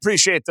 Well, I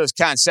appreciate those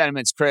kind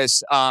sentiments,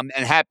 Chris, and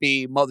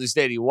happy Mother's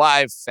Day to your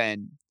wife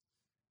and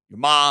your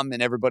mom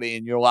and everybody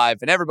in your life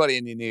and everybody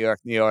in the New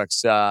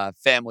York's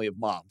family of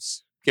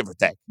moms, give or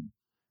take.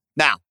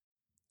 Now,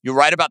 you're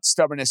right about the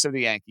stubbornness of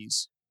the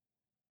Yankees.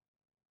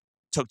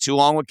 Took too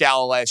long with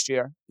Gallo last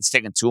year. It's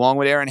taken too long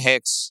with Aaron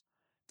Hicks.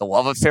 The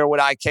love affair with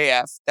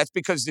IKF. That's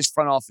because this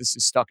front office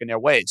is stuck in their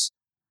ways.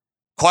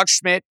 Clark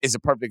Schmidt is a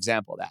perfect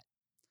example of that.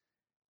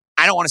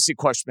 I don't want to see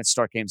Clark Schmidt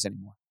start games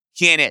anymore.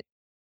 He ain't it.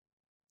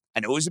 I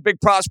know he's a big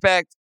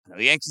prospect. I know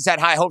the Yankees had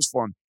high hopes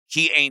for him.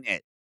 He ain't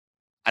it.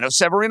 I know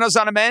Severino's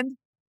on a mend.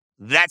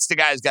 That's the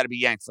guy who's got to be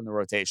yanked from the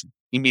rotation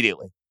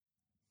immediately.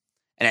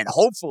 And then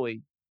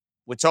hopefully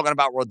we're talking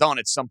about Rodon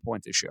at some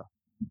point this year.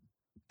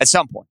 At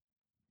some point.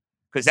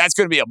 Because that's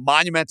going to be a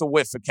monumental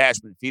whiff for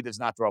Cashman if he does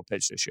not throw a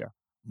pitch this year.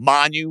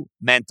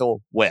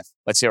 Monumental whiff.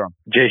 Let's hear him.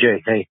 JJ,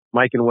 hey,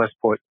 Mike in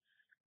Westport.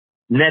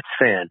 Nets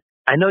fan.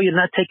 I know you're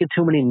not taking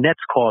too many Nets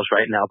calls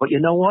right now, but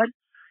you know what?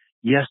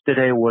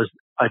 Yesterday was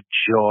a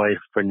joy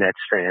for Nets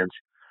fans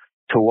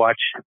to watch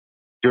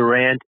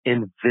Durant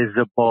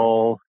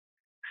invisible,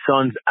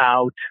 Suns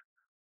out,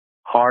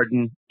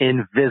 Harden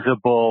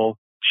invisible,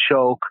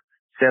 choke,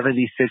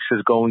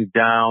 76ers going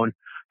down,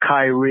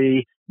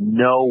 Kyrie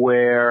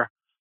nowhere,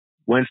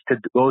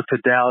 goes to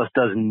Dallas,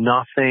 does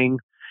nothing.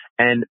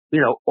 And,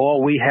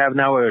 all we have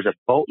now is a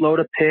boatload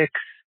of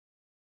picks.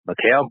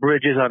 Mikal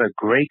Bridges on a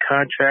great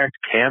contract.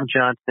 Cam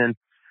Johnson.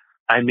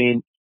 I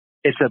mean,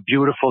 it's a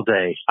beautiful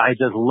day. I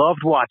just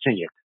loved watching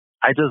it.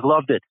 I just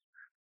loved it.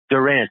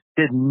 Durant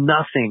did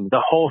nothing.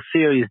 The whole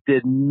series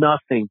did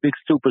nothing. Big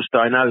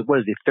superstar. Now, what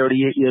is he,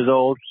 38 years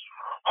old?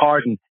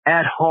 Harden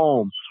at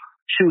home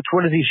shoots.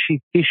 What does he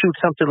shoot? He shoots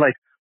something like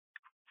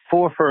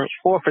 4 for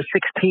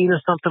 16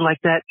 or something like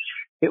that.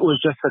 It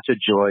was just such a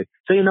joy.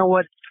 So you know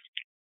what?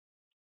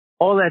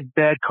 All that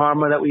bad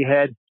karma that we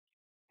had,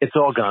 it's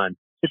all gone.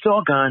 It's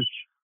all gone.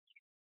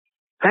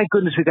 Thank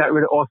goodness we got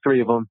rid of all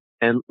three of them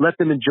and let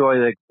them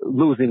enjoy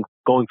losing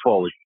going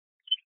forward.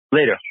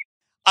 Later.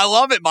 I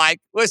love it, Mike.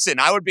 Listen,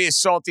 I would be as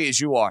salty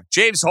as you are.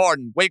 James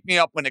Harden, wake me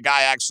up when the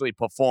guy actually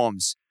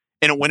performs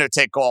in a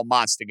winner-take-all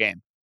monster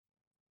game.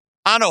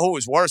 I don't know who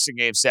was worse in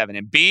Game 7,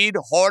 Embiid,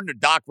 Harden, or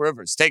Doc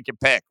Rivers. Take your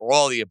pick, or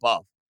all of the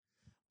above.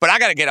 But I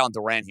got to get on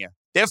Durant here.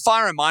 They're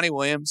firing Monty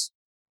Williams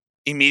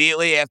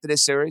immediately after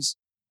this series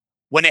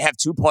when they have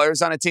two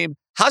players on a team.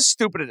 How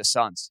stupid are the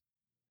Suns?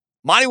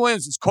 Monty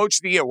Williams was coach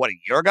of the year, a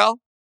year ago?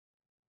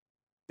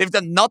 They've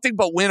done nothing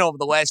but win over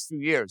the last few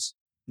years.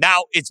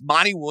 Now, it's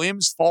Monty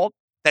Williams' fault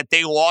that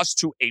they lost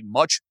to a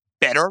much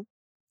better,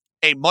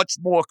 a much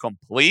more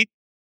complete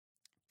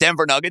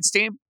Denver Nuggets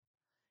team.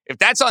 If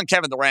that's on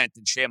Kevin Durant,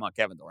 then shame on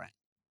Kevin Durant.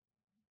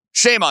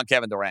 Shame on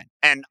Kevin Durant.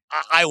 And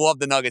I love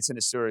the Nuggets in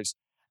this series,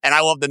 and I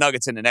love the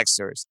Nuggets in the next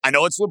series. I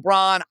know it's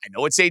LeBron. I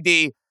know it's AD.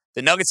 The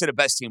Nuggets are the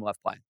best team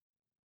left playing.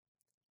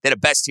 They're the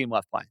best team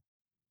left playing.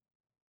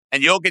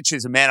 And Jokic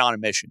is a man on a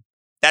mission.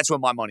 That's where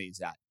my money is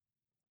at.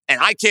 And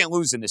I can't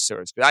lose in this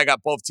series because I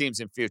got both teams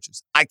in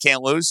futures. I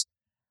can't lose.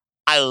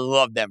 I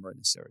love Denver in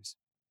this series.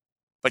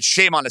 But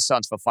shame on the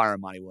Suns for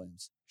firing Monty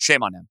Williams.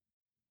 Shame on them.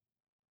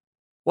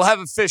 We'll have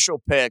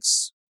official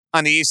picks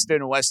on the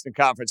Eastern and Western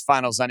Conference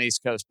Finals on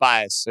East Coast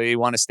Bias. So you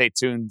want to stay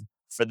tuned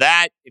for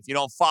that. If you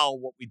don't follow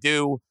what we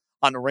do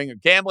on the Ringer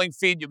Gambling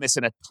feed. You're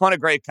missing a ton of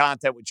great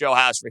content with Joe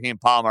House, Raheem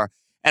Palmer,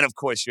 and, of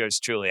course, yours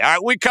truly. All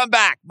right, we come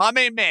back. My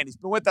main man, he's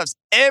been with us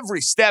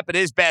every step of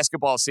his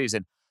basketball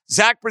season.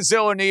 Zach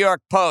Braziller, New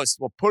York Post,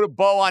 will put a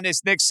bow on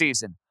this Knicks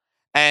season.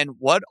 And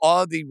what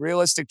are the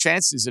realistic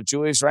chances of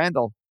Julius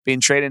Randle being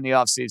traded in the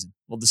offseason?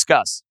 We'll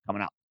discuss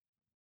coming up.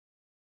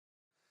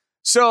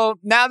 So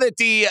now that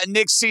the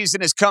Knicks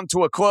season has come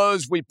to a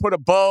close, we put a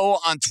bow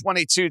on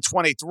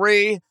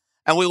 22-23,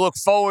 and we look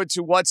forward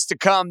to what's to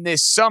come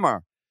this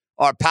summer.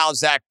 Our pal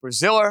Zach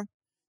Braziller,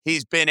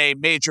 he's been a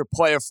major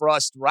player for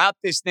us throughout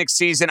this Knicks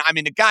season. I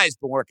mean, the guy's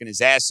been working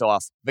his ass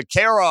off.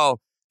 Vaccaro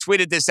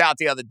tweeted this out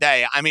the other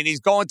day. I mean, he's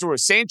going through a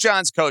St.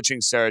 John's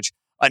coaching search,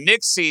 a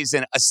Knicks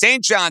season, a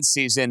St. John's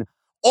season,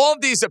 all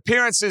of these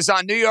appearances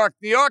on New York,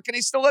 and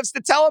he still lives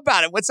to tell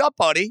about it. What's up,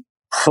 buddy?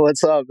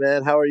 What's up,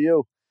 man? How are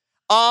you?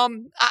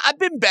 I've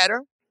been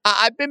better.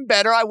 I've been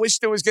better. I wish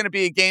there was going to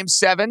be a Game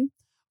 7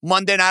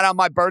 Monday night on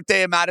my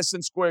birthday at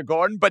Madison Square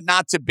Garden, but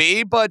not to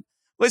be. But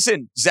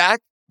listen,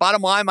 Zach,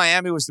 bottom line,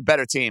 Miami was the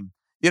better team.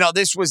 You know,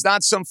 this was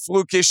not some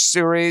flukish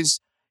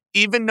series,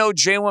 even though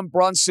Jalen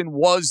Brunson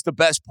was the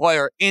best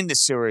player in the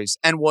series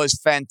and was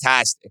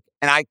fantastic.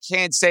 And I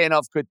can't say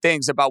enough good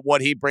things about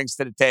what he brings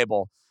to the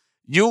table.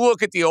 You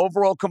look at the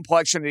overall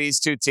complexion of these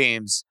two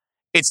teams,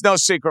 it's no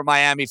secret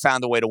Miami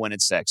found a way to win in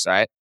 6,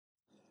 right?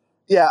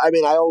 Yeah, I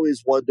mean, I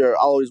always wonder,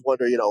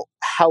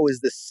 how is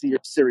this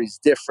series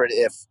different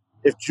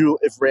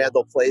if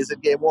Randall plays in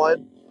Game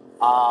 1?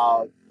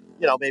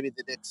 Maybe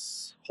the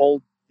Knicks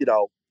hold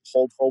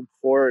home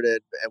court and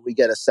we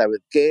get a 7th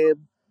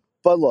game.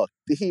 But look,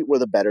 the Heat were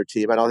the better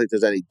team. I don't think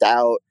there's any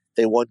doubt.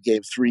 They won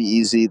Game 3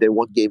 easy. They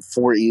won Game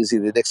 4 easy.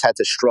 The Knicks had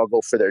to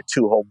struggle for their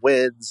 2 home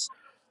wins.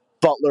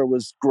 Butler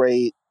was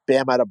great.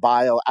 Bam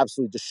Adebayo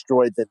absolutely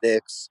destroyed the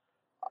Knicks.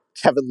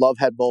 Kevin Love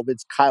had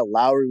moments. Kyle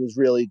Lowry was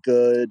really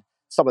good.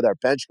 Some of their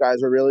bench guys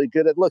were really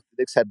good. And look,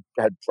 the Knicks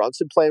had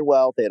Brunson playing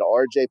well. They had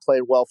RJ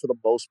playing well for the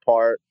most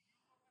part.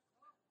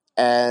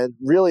 And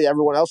really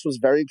everyone else was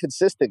very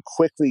consistent.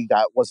 Quickly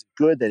wasn't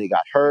good. Then he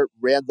got hurt.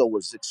 Randall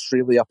was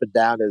extremely up and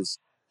down as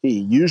he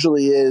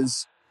usually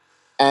is.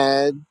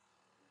 And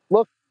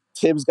look,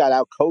 Tibbs got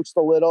out coached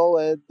a little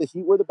and the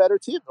Heat were the better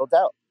team, no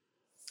doubt.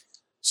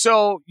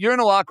 So you're in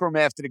the locker room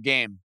after the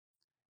game.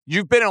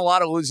 You've been in a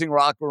lot of losing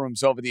locker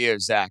rooms over the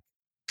years, Zach.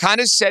 Kind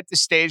of set the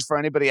stage for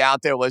anybody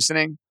out there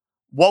listening.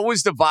 What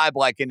was the vibe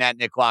like in that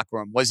Knicks locker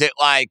room? Was it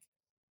like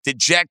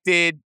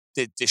dejected,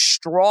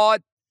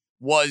 distraught?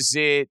 Was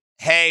it,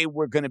 hey,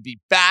 we're going to be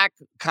back,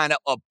 kind of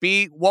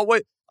upbeat?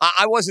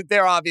 I wasn't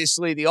there,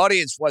 obviously. The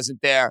audience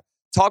wasn't there.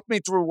 Talk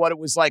me through what it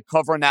was like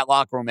covering that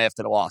locker room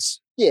after the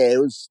loss. Yeah, it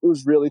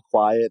was really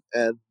quiet.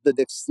 And the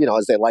Knicks,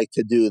 as they like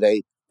to do,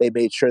 they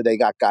made sure they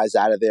got guys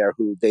out of there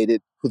who the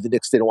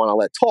Knicks didn't want to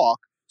let talk.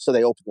 So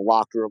they opened the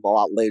locker room a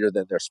lot later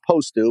than they're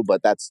supposed to,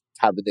 but that's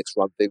how the Knicks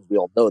run things. We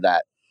all know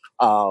that.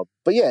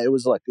 But yeah, it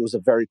was a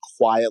very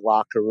quiet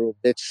locker room.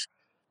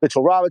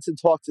 Mitchell Robinson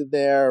talked in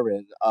there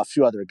and a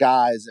few other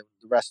guys, and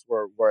the rest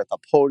were at the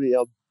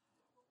podium.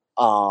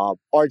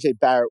 RJ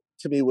Barrett,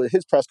 to me,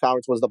 his press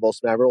conference was the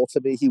most memorable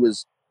to me. He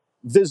was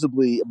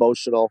visibly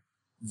emotional,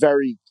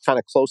 very kind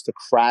of close to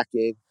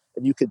cracking,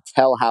 and you could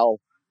tell how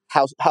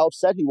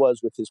upset he was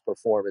with his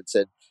performance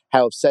and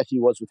how upset he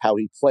was with how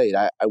he played.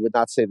 I would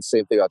not say the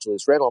same thing about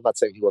Julius Randle. I'm not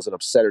saying he wasn't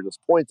upset or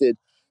disappointed,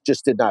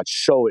 just did not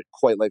show it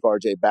quite like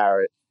RJ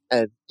Barrett.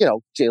 And,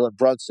 Jalen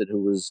Brunson,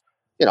 who was,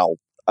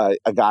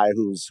 a guy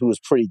who was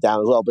pretty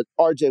down as well. But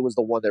RJ was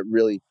the one that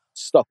really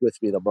stuck with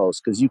me the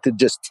most because you could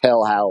just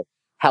tell how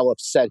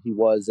upset he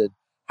was and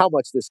how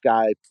much this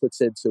guy puts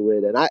into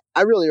it. And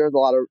I really earned a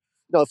lot of,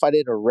 if I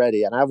didn't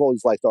already, and I've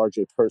always liked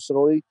RJ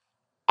personally,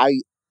 I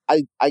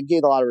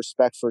gained a lot of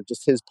respect for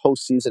just his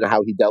postseason and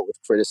how he dealt with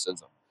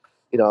criticism.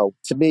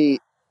 To me,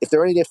 if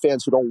there are any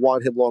fans who don't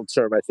want him long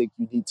term, I think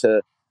you need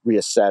to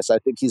reassess. I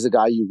think he's a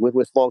guy you win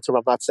with long term.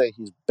 I'm not saying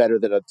he's better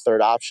than a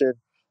third option,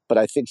 but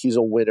I think he's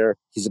a winner.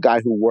 He's a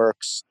guy who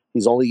works.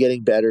 He's only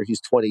getting better. He's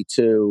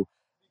 22,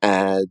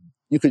 and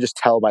you could just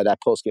tell by that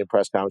post game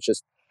press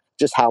conference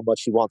just how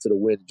much he wanted to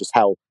win, just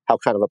how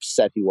kind of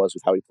upset he was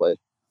with how he played.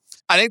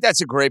 I think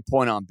that's a great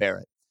point on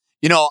Barrett.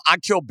 I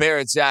killed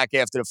Barrett, Zach,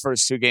 after the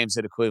first 2 games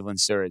of the Cleveland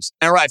series,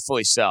 and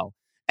rightfully so.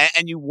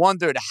 And you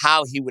wondered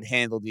how he would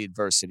handle the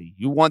adversity.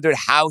 You wondered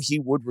how he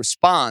would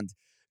respond.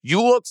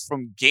 You look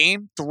from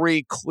Game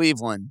 3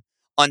 Cleveland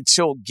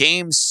until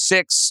Game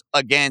 6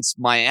 against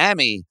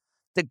Miami.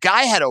 The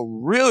guy had a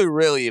really,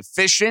 really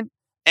efficient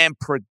and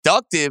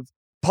productive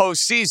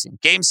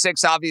postseason. Game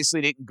 6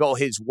 obviously didn't go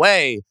his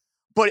way,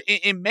 but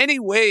in many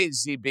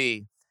ways,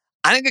 ZB,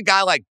 I think a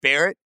guy like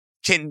Barrett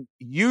can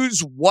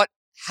use what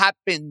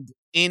happened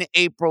in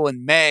April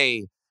and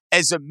May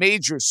as a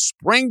major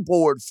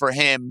springboard for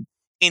him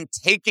in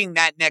taking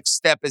that next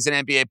step as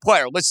an NBA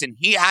player. Listen,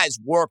 he has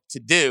work to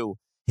do.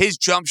 His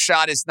jump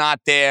shot is not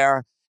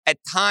there. At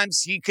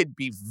times, he could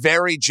be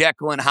very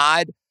Jekyll and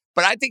Hyde,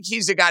 but I think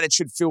he's a guy that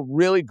should feel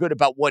really good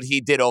about what he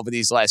did over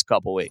these last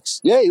couple weeks.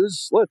 Yeah, he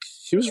was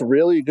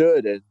really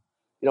good. And,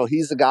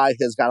 he's a guy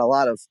who has got a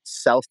lot of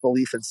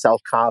self-belief and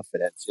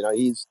self-confidence.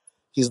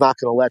 He's not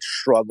going to let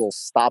struggles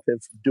stop him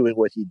from doing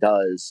what he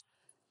does.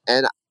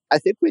 And I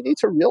think we need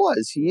to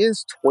realize he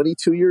is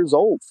 22 years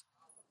old.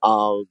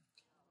 Um,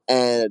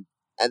 and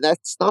and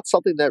that's not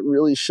something that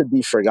really should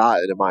be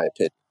forgotten, in my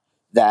opinion.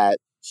 That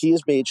he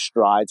has made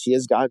strides, he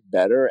has gotten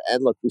better,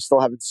 and look, we still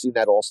haven't seen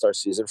that All-Star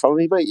season from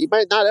him. He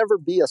might not ever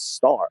be a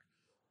star,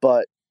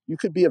 but you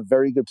could be a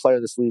very good player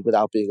in this league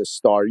without being a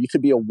star. You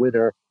could be a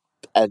winner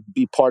and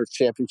be part of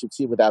championship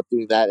team without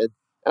doing that. And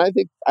I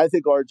think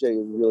RJ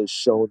has really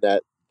shown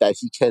that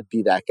he can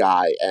be that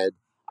guy. And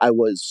I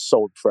was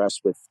so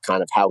impressed with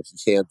kind of how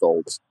he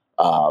handled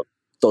uh,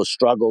 those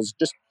struggles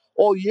just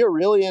all year,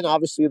 really, and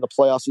obviously in the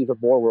playoffs even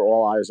more, where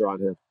all eyes are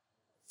on him.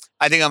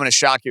 I think I'm going to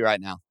shock you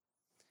right now.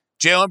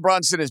 Jalen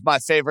Brunson is my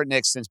favorite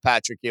Knick since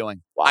Patrick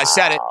Ewing. Wow. I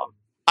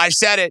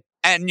said it.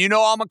 And you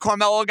know I'm a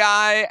Carmelo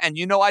guy, and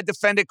you know I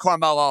defended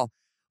Carmelo.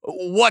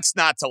 What's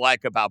not to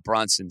like about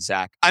Brunson,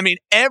 Zach? I mean,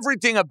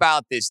 everything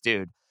about this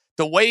dude,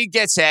 the way he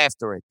gets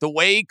after it, the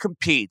way he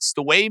competes,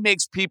 the way he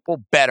makes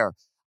people better.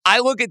 I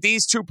look at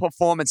these two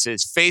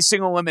performances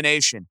facing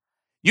elimination.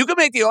 You can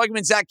make the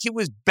argument, Zach, he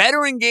was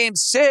better in Game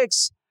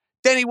 6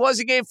 than he was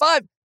in Game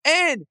 5.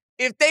 And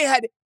if they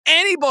had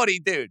anybody,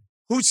 dude,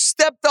 who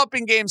stepped up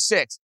in Game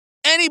 6,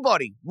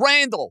 anybody,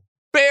 Randall,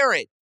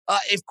 Barrett,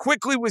 if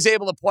Quickly was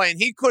able to play and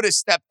he could have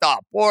stepped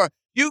up, or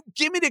you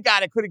give me the guy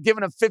that could have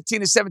given him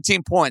 15 to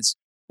 17 points.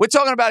 We're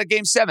talking about a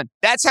Game 7.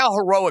 That's how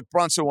heroic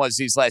Brunson was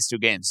these last two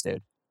games,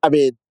 dude. I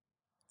mean,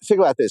 think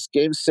about this.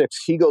 Game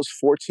 6, he goes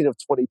 14 of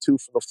 22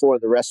 from the floor,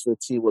 and the rest of the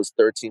team was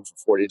 13 for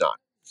 49.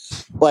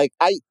 Like,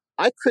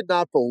 I could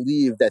not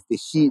believe that the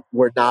Heat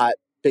were not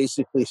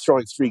basically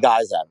throwing three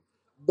guys at him.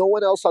 No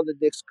one else on the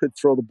Knicks could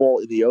throw the ball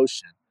in the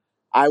ocean.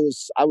 I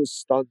was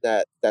stunned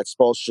that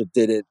Spoelstra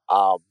didn't,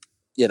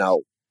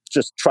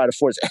 just try to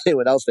force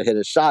anyone else to hit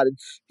a shot. And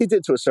he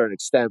did to a certain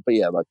extent. But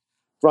yeah, look,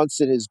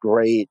 Brunson is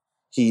great.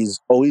 He's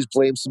always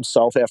blames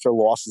himself after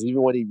losses,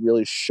 even when he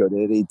really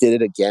shouldn't. He did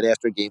it again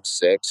after Game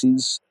 6.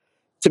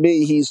 To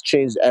me, he's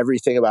changed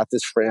everything about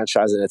this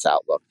franchise and its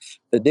outlook.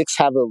 The Knicks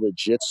have a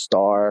legit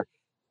star.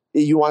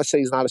 You want to say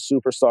he's not a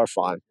superstar,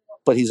 fine,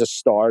 but he's a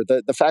star.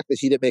 The fact that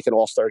he didn't make an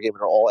All-Star game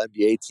in our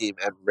All-NBA team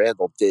and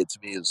Randall did, to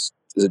me, is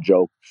a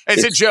joke.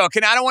 It's a joke.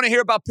 And I don't want to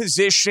hear about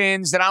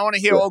positions, and I want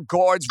to hear,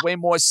 guards way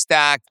more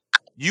stacked.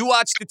 You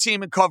watch the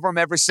team and cover them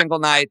every single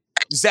night.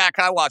 Zach,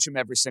 I watch him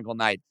every single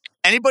night.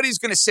 Anybody's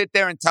going to sit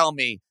there and tell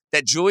me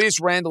that Julius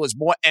Randle is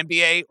more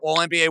NBA,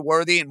 All-NBA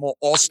worthy and more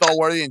All-Star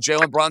worthy than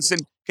Jalen Brunson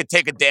could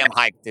take a damn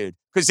hike, dude.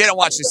 Because they don't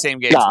watch the same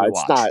games we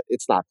watch.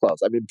 It's not close.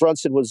 I mean,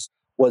 Brunson was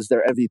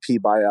their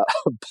MVP by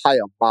a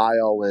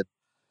mile, and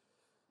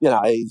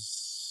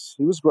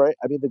he was great.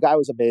 I mean, the guy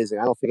was amazing.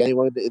 I don't think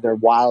anyone in their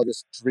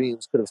wildest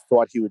dreams could have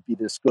thought he would be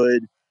this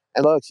good.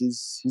 And look,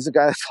 he's a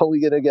guy that's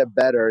only going to get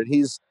better. And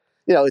he's,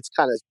 it's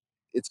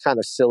kind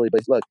of silly,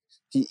 but look,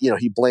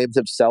 he blamed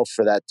himself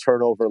for that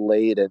turnover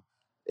late. And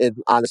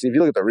honestly, if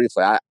you look at the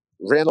replay,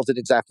 Randall didn't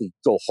exactly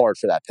go hard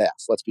for that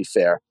pass. Let's be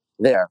fair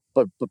there.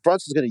 But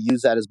Brunson's going to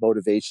use that as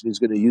motivation. He's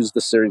going to use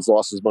the series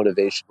loss as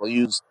motivation. He'll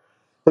use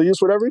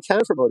whatever he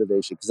can for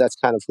motivation, because that's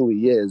kind of who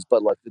he is.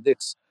 But look, the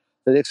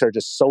Knicks are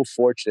just so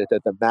fortunate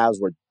that the Mavs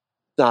were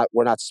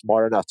not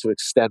smart enough to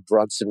extend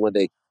Brunson when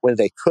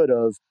they could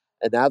have.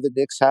 And now the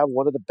Knicks have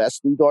one of the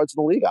best league guards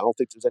in the league. I don't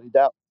think there's any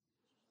doubt.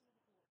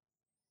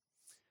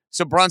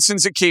 So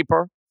Brunson's a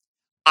keeper.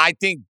 I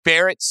think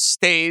Barrett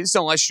stays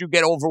unless you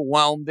get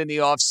overwhelmed in the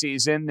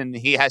offseason and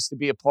he has to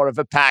be a part of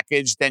a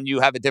package. Then you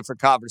have a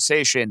different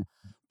conversation.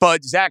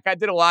 But, Zach, I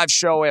did a live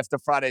show after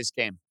Friday's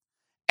game.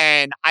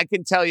 And I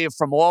can tell you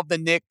from all the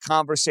Knick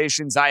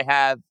conversations I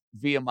have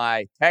via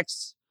my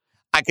texts,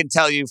 I can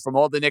tell you from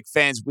all the Knick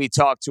fans we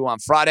talked to on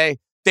Friday,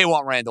 they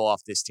want Randall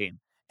off this team.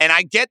 And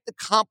I get the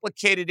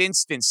complicated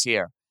instance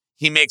here.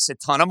 He makes a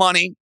ton of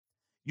money.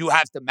 You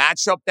have to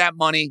match up that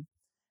money.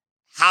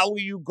 How are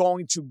you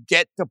going to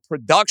get the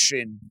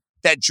production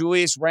that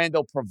Julius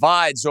Randle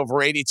provides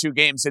over 82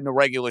 games in the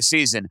regular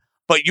season?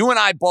 But you and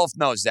I both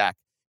know, Zach,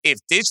 if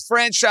this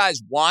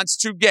franchise wants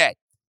to get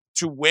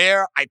to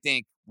where I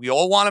think we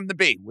all want them to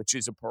be, which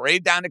is a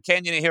parade down the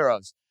Canyon of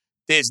Heroes,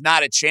 there's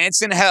not a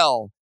chance in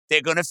hell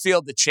they're going to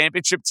field the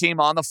championship team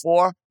on the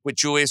floor with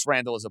Julius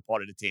Randle as a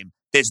part of the team.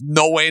 There's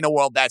no way in the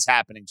world that's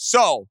happening.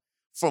 So,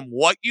 from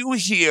what you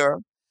hear,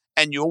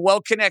 and you're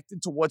well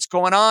connected to what's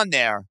going on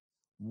there,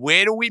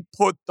 where do we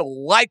put the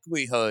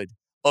likelihood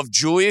of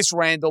Julius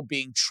Randle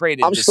being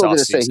traded I'm this still going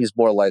to offseason? say he's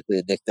more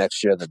likely to Knick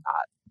next year than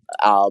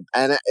not.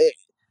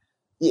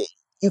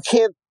 You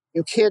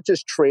can't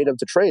just trade him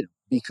to trade him,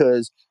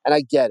 because, and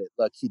I get it.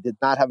 Look, he did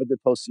not have a good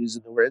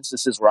postseason. There were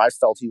instances where I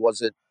felt he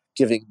wasn't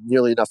giving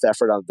nearly enough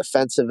effort on the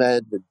defensive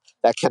end, and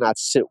that cannot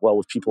sit well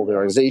with people in the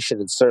organization,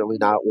 and certainly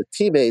not with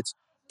teammates.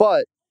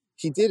 But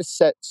he did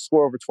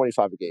score over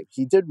 25 a game.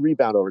 He did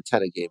rebound over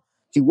 10 a game.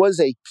 He was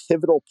a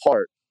pivotal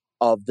part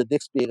of the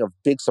Knicks being a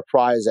big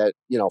surprise at,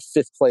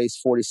 fifth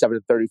place,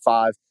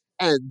 47-35.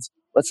 And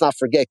let's not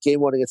forget,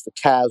 game one against the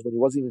Cavs, when he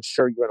wasn't even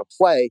sure you were going to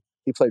play,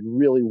 he played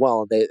really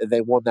well, and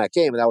they won that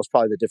game, and that was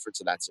probably the difference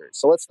in that series.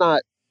 So let's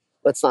not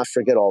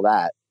forget all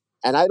that.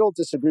 And I don't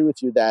disagree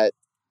with you that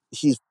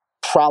he's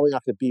probably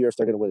not going to be here if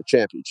they're going to win a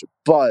championship.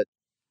 But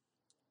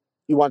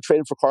you want to trade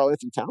him for Karl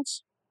Anthony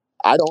Towns?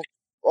 I don't.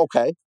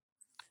 Okay.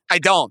 I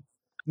don't.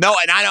 No,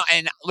 and I don't.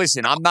 And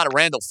listen, I'm not a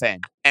Randall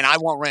fan, and I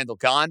want Randall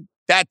gone.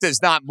 That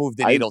does not move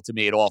the needle to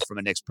me at all from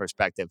a Knicks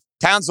perspective.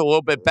 Towns a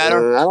little bit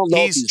better. I don't know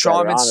if He's he's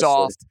charming, better, honestly.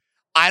 soft.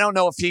 I don't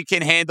know if he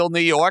can handle New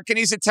York, and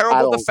he's a terrible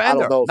I don't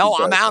defender. know if No,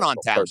 he's I'm better out than on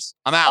Randall, Towns.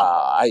 I'm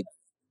out.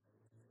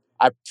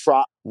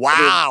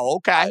 Wow.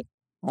 Okay.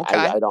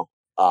 I don't.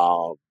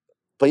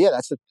 But yeah,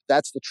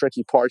 that's the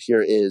tricky part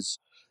here is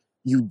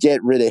you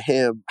get rid of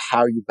him. How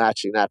are you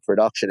matching that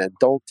production? And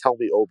don't tell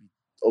me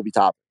Obi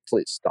Toppin,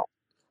 please don't.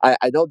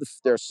 I know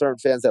there are certain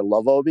fans that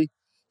love Obi.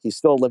 He's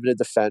still a limited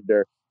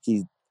defender.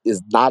 He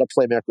is not a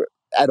playmaker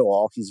at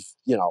all.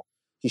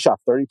 He shot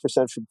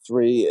 30% from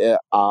three in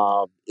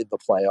the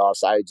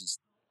playoffs. I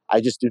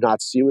just do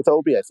not see with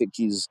Obi. I think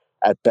he's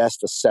at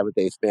best a seventh,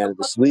 eighth man in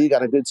this league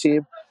on a good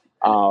team.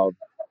 So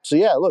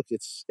yeah, look,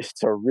 it's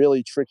a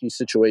really tricky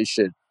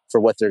situation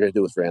for what they're going to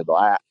do with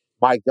Randall.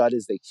 My gut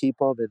is they keep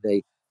him and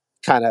they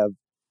kind of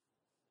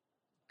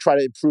try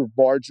to improve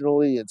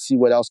marginally and see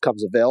what else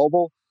comes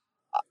available.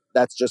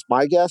 That's just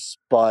my guess,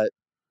 but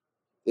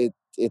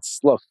it's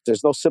look.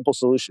 There's no simple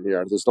solution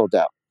here. There's no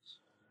doubt.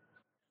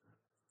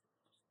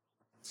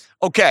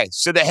 Okay,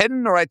 so they're heading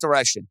in the right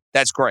direction.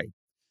 That's great.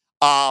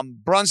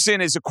 Brunson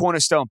is a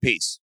cornerstone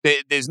piece.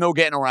 There's no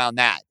getting around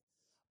that.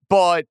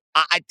 But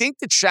I think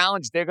the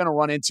challenge they're going to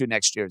run into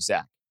next year,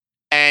 Zach,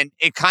 and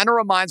it kind of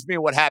reminds me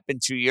of what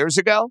happened 2 years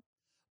ago,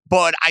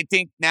 but I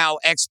think now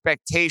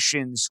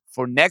expectations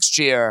for next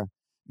year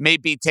may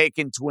be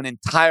taken to an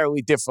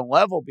entirely different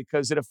level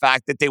because of the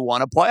fact that they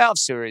won a playoff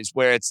series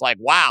where it's like,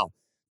 wow,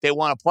 they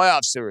won a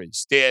playoff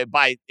series.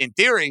 In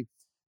theory,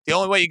 the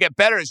only way you get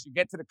better is you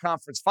get to the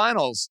conference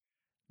finals.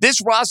 This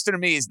roster to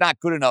me is not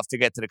good enough to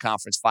get to the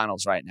conference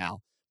finals right now.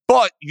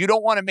 But you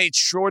don't want to make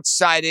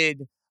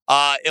short-sighted,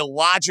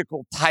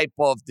 illogical type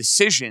of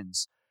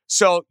decisions.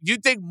 So you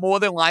think more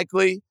than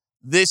likely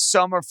this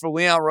summer for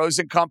Leon Rose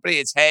and company,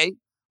 it's, hey,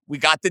 we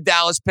got the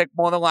Dallas pick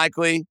more than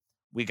likely.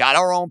 We got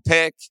our own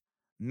pick.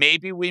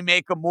 Maybe we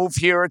make a move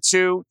here or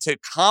two to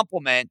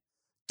complement.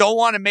 Don't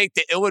want to make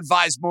the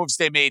ill-advised moves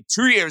they made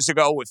 2 years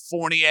ago with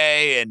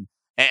Fournier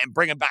and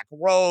bringing back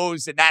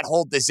Rose and that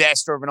whole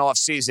disaster of an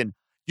offseason.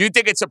 You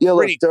think it's a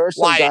pretty there are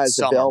some quiet guys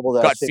summer, available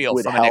that I gut think feel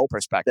would from a Knick help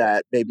perspective.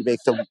 that maybe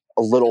make them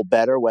a little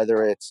better,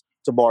 whether it's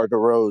DeMar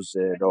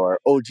DeRozan or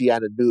OG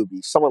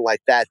Anunoby, someone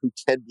like that who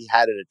can be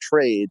had in a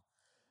trade.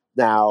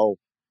 Now,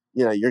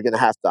 you're going to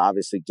have to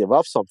obviously give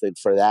up something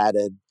for that,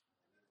 and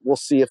we'll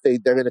see if they're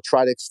going to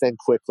try to extend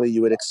quickly.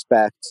 You would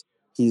expect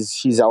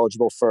he's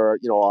eligible for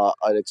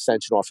an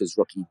extension off his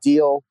rookie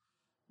deal.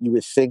 You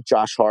would think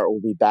Josh Hart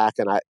will be back,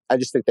 and I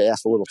just think they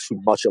asked a little too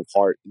much of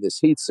Hart in this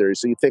Heat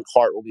series. So you think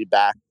Hart will be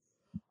back.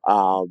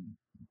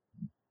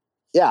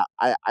 Yeah,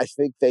 I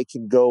think they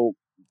can go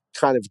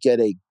kind of get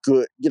a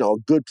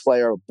good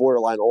player, a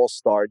borderline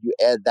all-star. You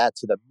add that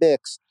to the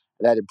mix,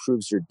 and that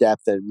improves your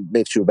depth and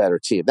makes you a better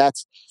team. That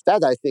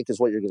I think is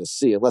what you're going to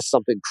see, unless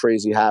something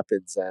crazy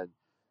happens and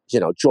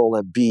Joel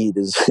Embiid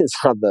is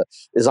on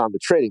the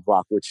trading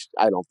block, which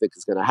I don't think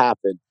is going to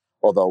happen.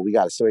 Although we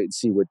got to wait and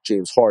see what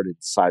James Harden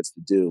decides to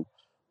do.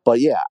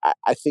 But yeah,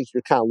 I think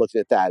you're kind of looking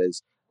at that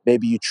as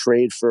maybe you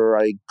trade for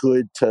a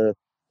good to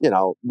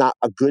not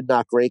a good,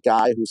 not great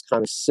guy who's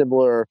kind of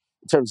similar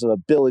in terms of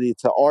ability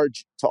to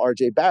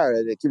RJ Barrett,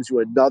 and it gives you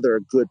another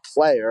good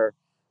player,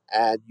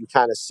 and you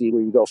kind of see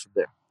where you go from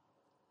there.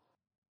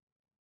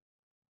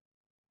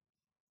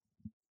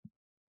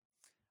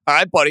 All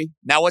right, buddy.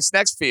 Now what's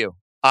next for you?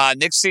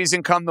 Knicks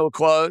season come to a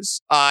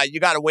close.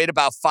 You got to wait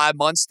about 5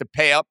 months to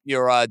pay up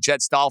your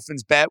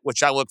Jets-Dolphins bet,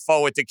 which I look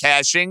forward to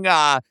cashing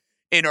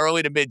in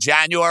early to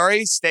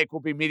mid-January. Steak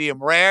will be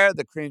medium rare.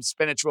 The cream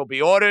spinach will be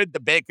ordered.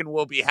 The bacon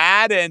will be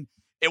had, and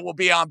it will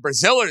be on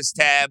Braziller's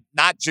tab,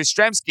 not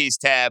Jastrzemski's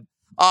tab.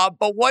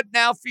 But what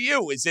now for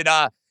you? Is it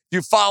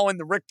you following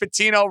the Rick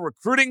Pitino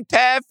recruiting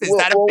path? Is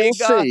that a big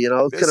we'll see. It's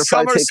going to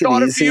summer take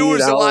starter it easy, for you, or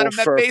is it a lot of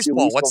Met for a few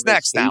baseball? weeks What's on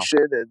next now?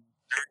 And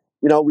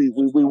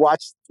we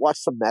watched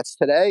some Mets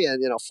today,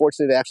 and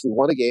fortunately they actually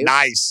won a game.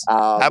 Nice,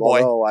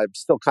 boy. Although I'm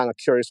still kind of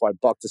curious why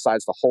Buck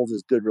decides to hold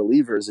his good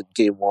relievers in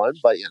Game 1,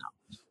 but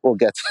we'll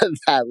get to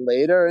that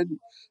later. And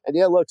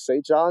yeah, look,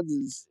 St.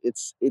 John's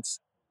is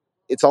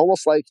it's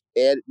almost like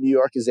New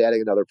York is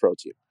adding another pro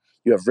team.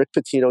 You have Rick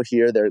Pitino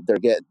here.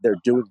 They're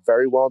doing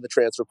very well in the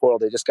transfer portal.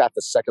 They just got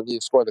the second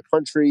leading scorer in the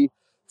country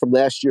from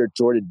last year,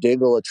 Jordan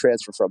Dingle, a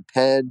transfer from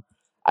Penn.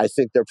 I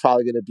think they're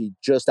probably going to be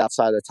just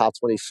outside the top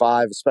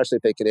 25, especially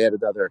if they can add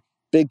another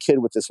big kid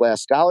with this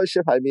last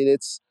scholarship. I mean,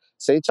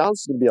 St. John's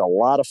is going to be a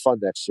lot of fun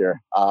next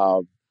year.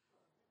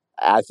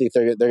 I think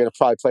they're going to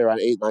probably play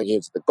around 8-9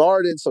 games at the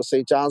Garden, so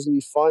St. John's going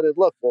to be fun. And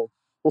look, we'll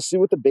see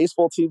what the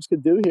baseball teams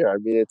can do here. I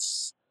mean,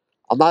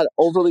 I'm not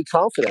overly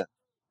confident.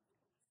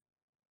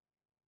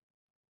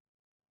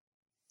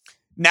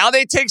 Now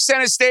they take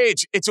center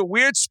stage. It's a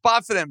weird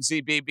spot for them,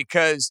 ZB,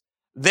 because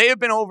they have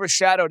been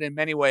overshadowed in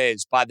many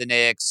ways by the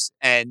Knicks,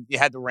 and you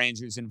had the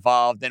Rangers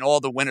involved and all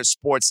the winter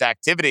sports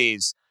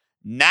activities.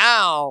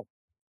 Now,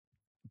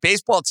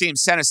 baseball team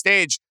center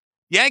stage.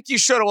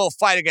 Yankees showed a little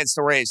fight against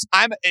the Rays.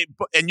 And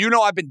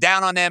I've been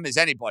down on them as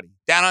anybody.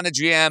 Down on the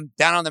GM,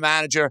 down on the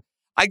manager.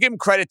 I give them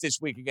credit this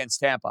week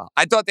against Tampa.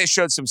 I thought they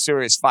showed some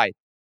serious fight.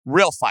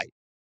 Real fight.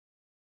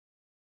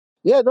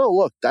 Yeah, no,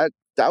 look, that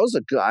was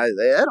a good.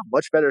 They had a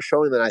much better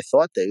showing than I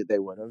thought they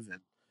would have,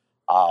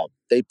 and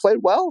they played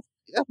well.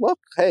 Yeah, look,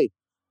 hey,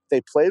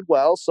 they played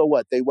well. So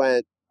what? They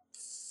went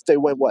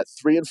what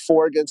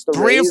 3-4 against the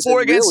Three and Rays,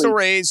 four and against the really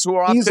Rays, who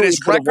are off to easily this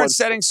could have won.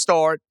 record-setting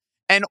start.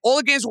 And all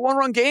the games were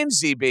one-run games,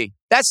 ZB.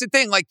 That's the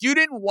thing. Like, you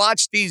didn't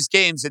watch these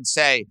games and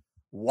say,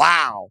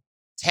 wow,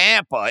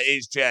 Tampa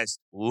is just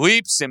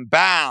leaps and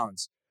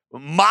bounds,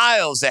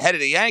 miles ahead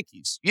of the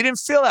Yankees. You didn't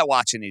feel that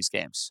watching these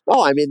games.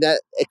 No, I mean,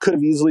 that it could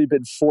have easily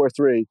been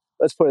 4-3.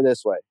 Let's put it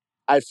this way.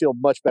 I'd feel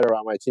much better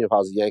about my team if I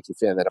was a Yankee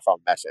fan than if I'm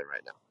a Mets fan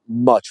right now.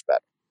 Much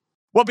better.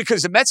 Well,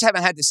 because the Mets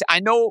haven't had this. I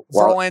know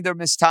Verlander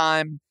missed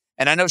time,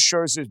 and I know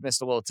Scherzer's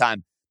missed a little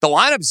time. The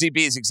lineup, ZB,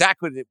 is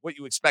exactly what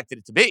you expected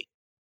it to be.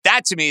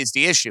 That, to me, is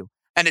the issue.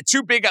 And the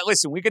two big,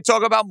 listen, we could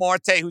talk about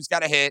Marte, who's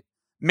got a hit,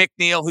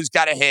 McNeil, who's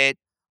got a hit.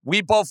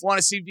 We both want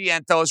to see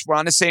Vientos. We're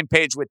on the same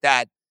page with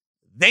that.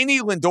 They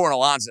need Lindor and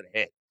Alonso to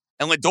hit.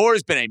 And Lindor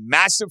has been a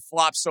massive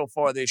flop so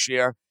far this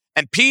year.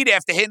 And Pete,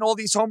 after hitting all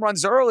these home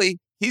runs early,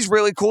 he's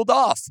really cooled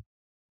off.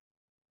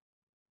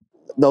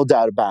 No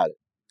doubt about it.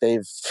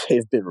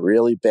 They've been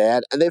really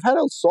bad, and they've had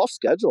a soft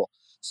schedule.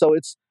 So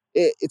it's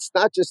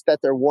not just that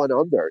they're one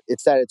under.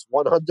 It's that it's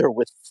one under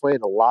with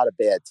playing a lot of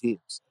bad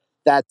teams.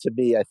 That, to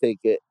me, I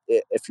think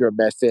if you're a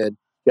Mets fan,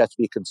 you have to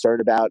be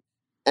concerned about.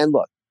 And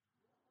look,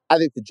 I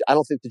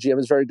don't think the GM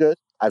is very good.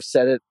 I've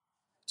said it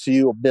to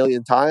you a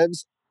million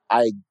times.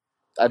 I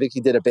think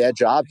he did a bad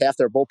job. Half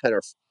their bullpen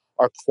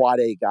are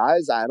quad A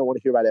guys. I don't want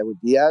to hear about Edwin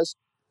Diaz.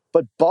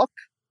 But Buck,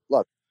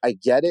 look, I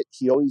get it.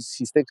 He's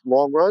thinking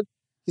long run.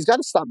 He's got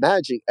to stop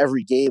managing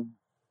every game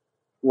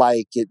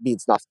like it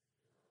means nothing.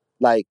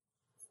 Like,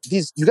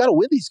 you got to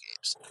win these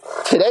games.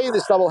 Today in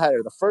this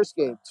doubleheader, the first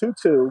game,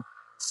 2-2,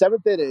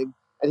 seventh inning,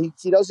 and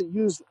he doesn't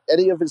use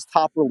any of his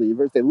top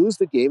relievers. They lose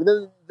the game.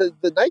 And then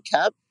the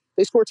nightcap,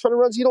 they score a ton of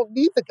runs. You don't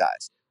need the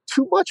guys.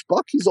 Too much,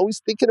 Buck. He's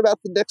always thinking about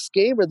the next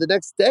game or the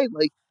next day.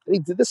 Like, and he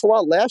did this a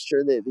lot last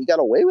year, and he got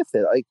away with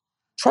it. Like,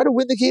 try to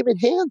win the game in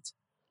hand.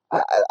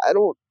 I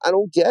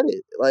don't get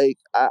it. Like,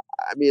 I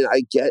mean,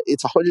 I get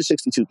it's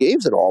 162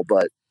 games and all,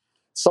 but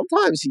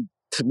sometimes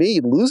to me,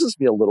 he loses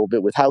me a little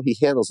bit with how he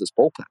handles his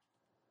bullpen.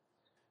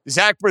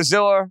 Zach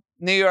Braziller,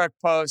 New York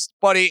Post.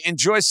 Buddy,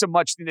 enjoy some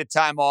much-needed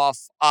time off.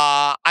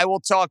 I will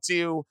talk to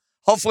you.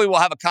 Hopefully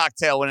we'll have a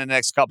cocktail in the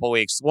next couple of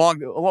weeks.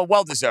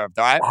 Well-deserved,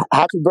 all right?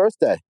 Happy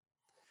birthday.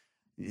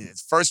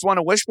 First one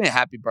to wish me a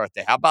happy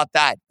birthday. How about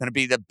that? Going to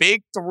be the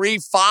big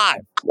 3-5,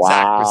 wow.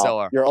 Zach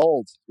Braziller. You're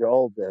old,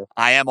 man.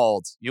 I am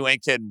old. You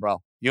ain't kidding,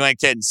 bro. You ain't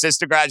kidding.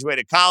 Sister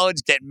graduated college,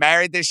 getting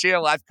married this year.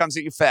 Life comes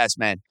at you fast,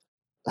 man.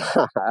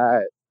 All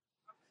right.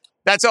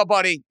 That's all,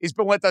 buddy. He's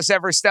been with us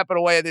every step of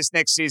the way of this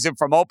next season,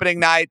 from opening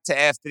night to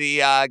after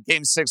the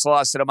Game 6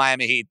 loss to the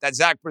Miami Heat. That's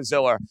Zach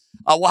Braziller.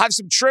 We'll have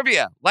some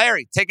trivia.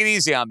 Larry, take it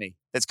easy on me.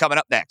 That's coming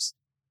up next.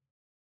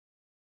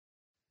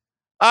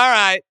 All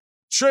right.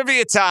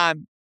 Trivia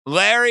time.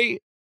 Larry,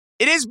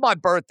 it is my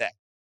birthday.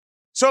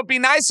 So it'd be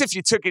nice if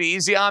you took it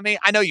easy on me.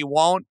 I know you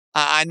won't.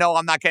 I know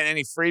I'm not getting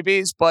any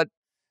freebies, but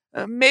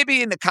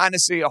maybe in the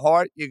kindness of your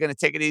heart, you're going to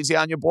take it easy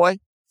on your boy.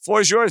 Floor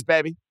is yours,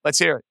 baby. Let's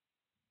hear it.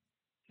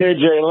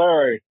 KJ,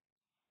 Larry,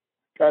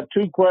 got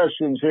two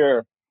questions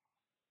here.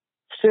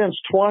 Since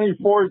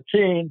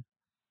 2014,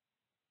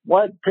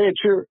 what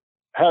pitcher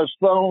has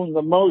thrown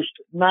the most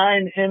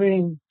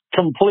 9-inning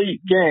complete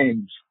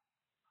games?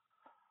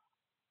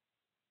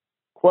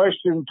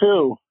 Question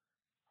two,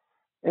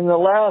 in the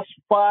last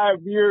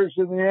 5 years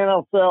in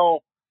the NFL,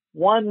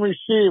 one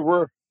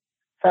receiver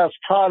has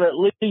caught at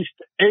least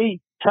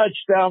 8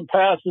 touchdown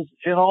passes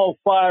in all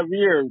 5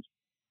 years.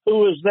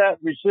 Who is that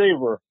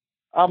receiver?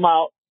 I'm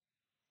out.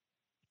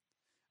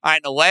 All right,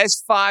 in the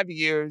last 5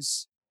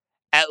 years,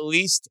 at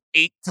least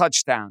 8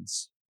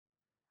 touchdowns.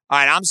 All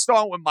right, I'm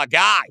starting with my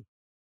guy,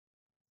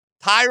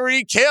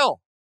 Tyreek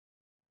Hill.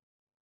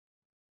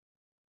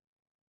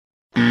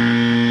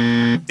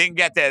 Didn't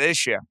get there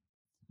this year.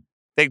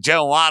 I think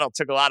Joe Waddle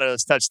took a lot of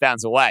those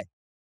touchdowns away.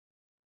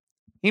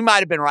 He might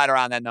have been right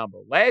around that number.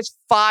 Last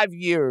 5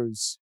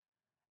 years,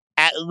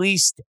 at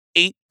least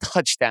 8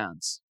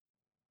 touchdowns.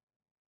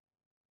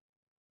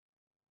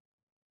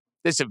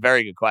 This is a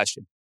very good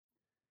question.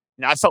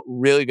 You know, I felt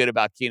really good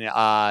about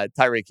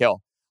Tyreek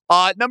Hill.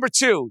 Number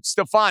 2,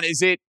 Stephon.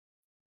 Is it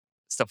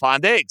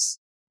Stephon Diggs?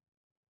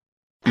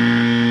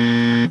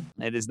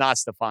 It is not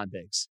Stephon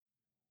Diggs.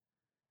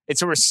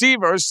 It's a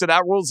receiver, so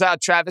that rules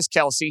out Travis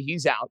Kelce.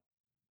 He's out.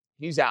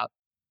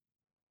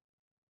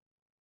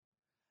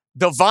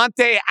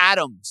 Devontae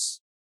Adams.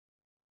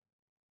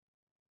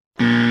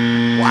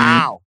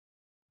 Wow.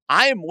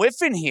 I am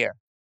whiffing here.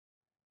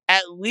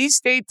 At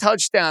least 8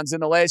 touchdowns in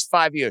the last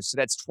 5 years. So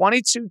that's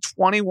 22,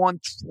 21,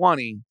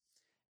 20.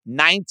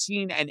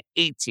 19 and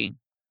 18.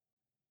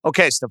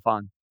 Okay,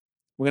 Stefan.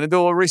 We're going to do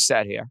a little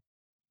reset here.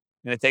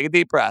 I'm going to take a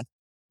deep breath.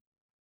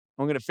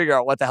 I'm going to figure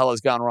out what the hell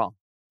has gone wrong.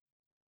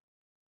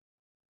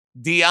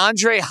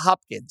 DeAndre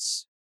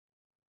Hopkins.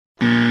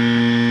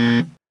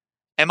 Am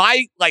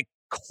I,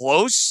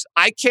 close?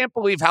 I can't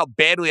believe how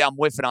badly I'm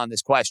whiffing on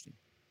this question.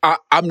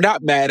 I'm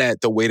not mad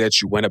at the way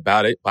that you went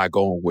about it by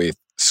going with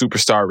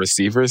superstar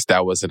receivers.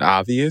 That wasn't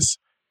obvious.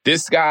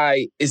 This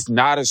guy is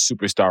not a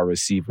superstar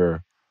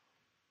receiver,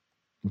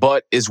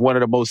 but is one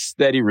of the most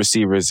steady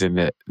receivers in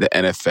the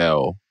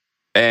NFL.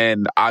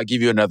 And I'll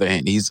give you another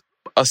hint. He's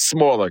a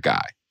smaller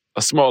guy,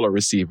 a smaller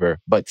receiver,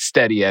 but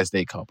steady as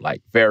they come,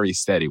 like very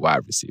steady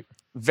wide receiver.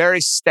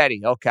 Very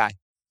steady. Okay.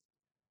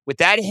 With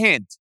that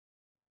hint,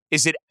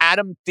 is it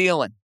Adam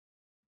Thielen?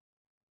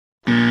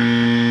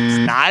 It's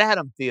not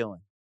Adam Thielen.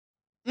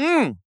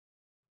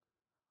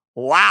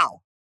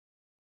 Wow.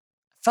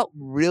 I felt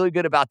really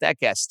good about that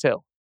guess,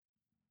 too.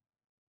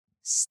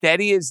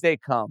 Steady as they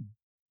come.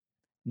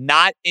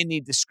 Not in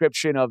the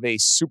description of a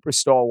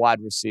superstar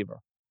wide receiver.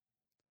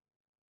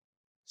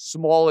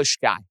 Smallish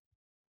guy.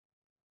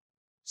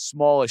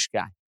 Smallish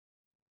guy.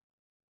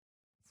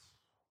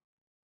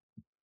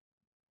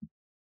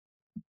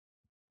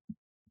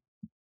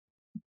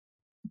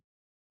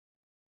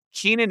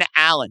 Keenan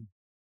Allen.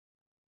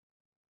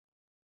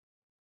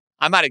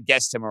 I might have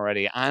guessed him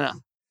already. I don't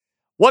know.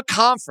 What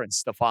conference,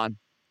 Stefan?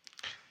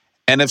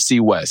 NFC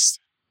West.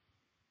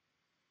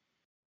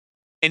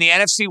 In the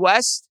NFC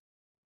West?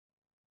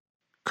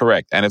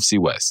 Correct. NFC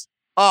West.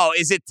 Oh,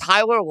 is it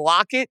Tyler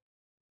Lockett?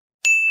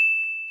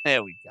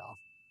 There we go.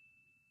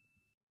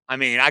 I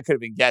mean, I could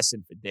have been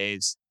guessing for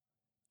days.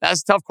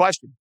 That's a tough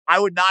question. I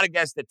would not have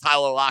guessed that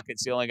Tyler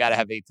Lockett's the only guy to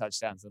have 8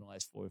 touchdowns in the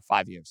last 4 or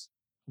 5 years.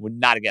 Would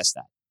not have guessed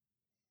that.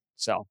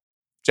 So,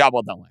 job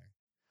well done, Larry.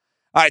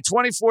 All right,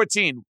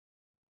 2014.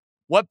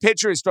 What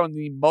pitcher has thrown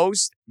the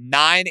most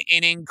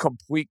 9-inning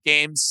complete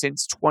games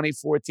since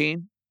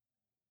 2014?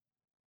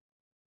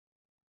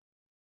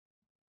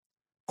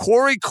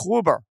 Corey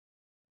Kluber.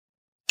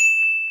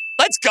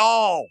 Let's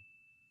go.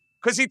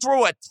 Because he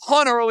threw a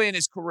ton early in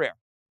his career.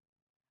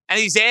 And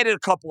he's added a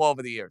couple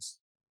over the years.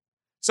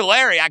 So,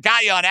 Larry, I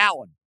got you on that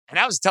one. And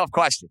that was a tough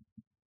question.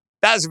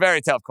 That was a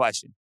very tough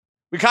question.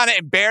 We kind of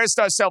embarrassed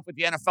ourselves with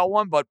the NFL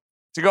one, but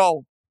to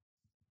go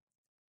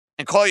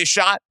and call you a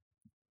shot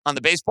on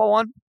the baseball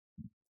one,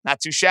 not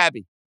too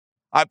shabby.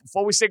 All right,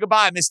 before we say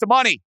goodbye, Mr.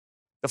 Money,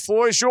 the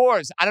floor is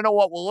yours. I don't know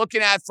what we're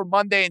looking at for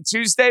Monday and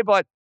Tuesday,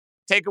 but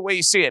take it where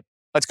you see it.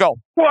 Let's go.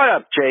 What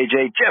up,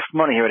 JJ? Jeff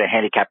Money here with a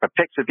handicapper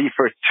picks with you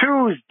for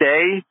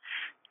Tuesday,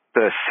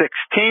 the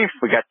 16th.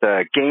 We got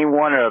the game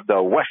 1 of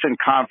the Western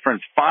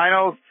Conference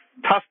Finals.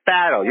 Tough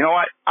battle. You know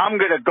what? I'm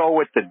going to go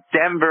with the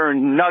Denver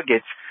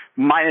Nuggets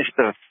minus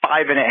the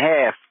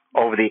 5.5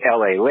 over the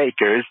LA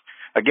Lakers.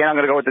 Again, I'm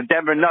going to go with the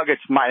Denver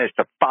Nuggets minus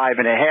the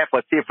 5.5.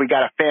 Let's see if we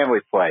got a family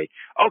play.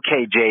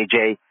 Okay,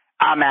 JJ,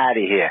 I'm out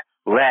of here.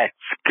 Let's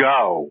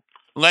go.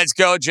 Let's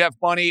go, Jeff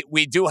Money.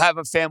 We do have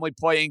a family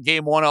play in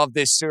game 1 of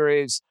this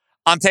series.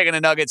 I'm taking the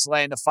Nuggets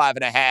laying the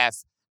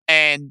 5.5.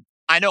 And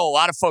I know a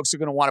lot of folks are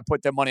going to want to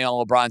put their money on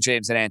LeBron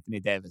James and Anthony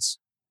Davis.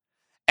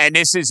 And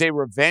this is a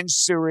revenge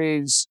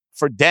series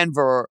for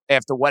Denver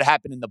after what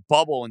happened in the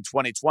bubble in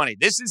 2020.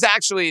 This is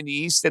actually in the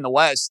East and the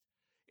West.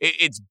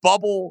 It's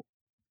bubble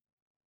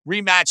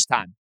rematch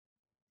time.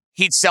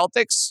 Heat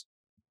Celtics,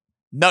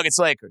 Nuggets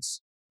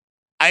Lakers.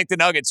 I think the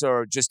Nuggets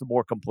are just a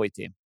more complete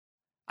team.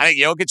 I think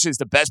Jokic is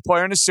the best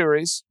player in the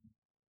series.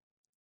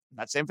 I'm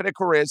not saying for their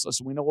careers.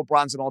 Listen, we know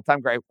LeBron's an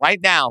all-time great. Right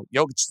now,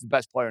 Jokic is the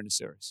best player in the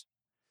series.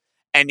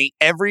 And the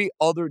every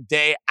other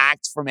day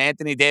act from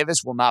Anthony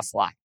Davis will not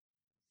fly.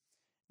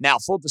 Now,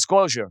 full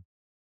disclosure,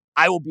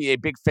 I will be a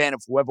big fan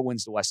of whoever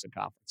wins the Western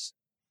Conference.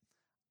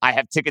 I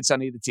have tickets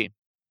on either team.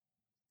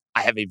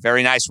 I have a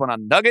very nice one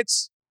on the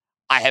Nuggets.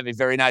 I have a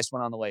very nice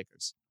one on the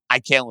Lakers. I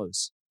can't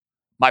lose.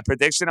 My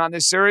prediction on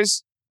this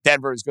series,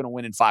 Denver is going to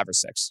win in 5 or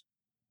 6.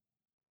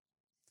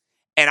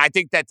 And I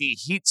think that the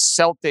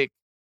Heat-Celtic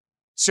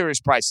series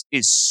price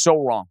is so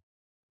wrong.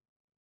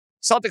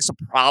 Celtics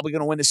are probably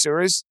going to win the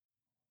series.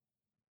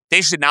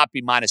 They should not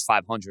be minus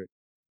 500.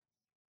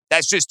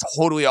 That's just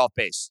totally off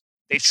base.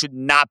 They should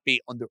not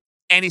be under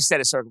any set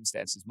of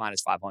circumstances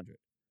minus 500.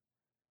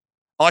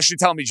 Unless you're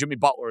telling me Jimmy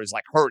Butler is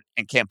hurt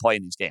and can't play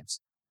in these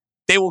games.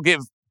 They will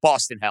give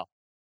Boston hell.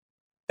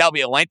 That'll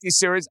be a lengthy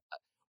series.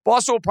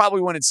 Boston will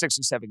probably win in 6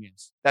 or 7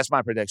 games. That's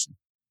my prediction.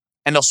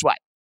 And they'll sweat.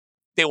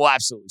 They will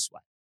absolutely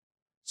sweat.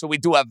 So we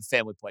do have a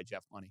family play,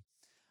 Jeff Money.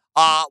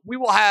 We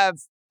will have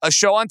a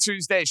show on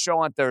Tuesday, a show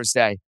on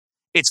Thursday.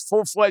 It's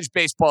full-fledged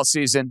baseball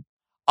season.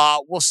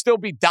 We'll still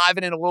be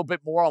diving in a little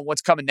bit more on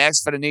what's coming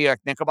next for the New York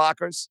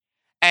Knickerbockers.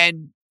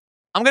 And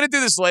I'm going to do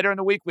this later in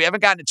the week. We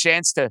haven't gotten a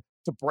chance to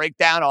break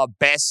down our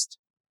best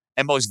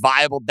and most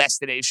viable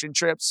destination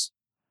trips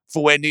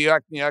for where New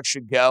York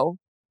should go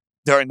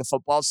during the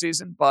football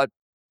season. But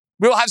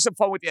we'll have some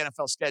fun with the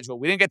NFL schedule.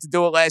 We didn't get to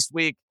do it last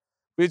week.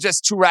 We were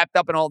just too wrapped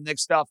up in all the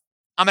Knicks stuff.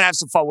 I'm going to have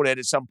some fun with it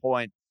at some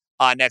point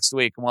next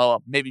week. And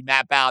we'll maybe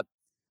map out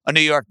a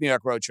New York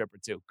road trip or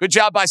two. Good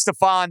job by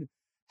Stefan.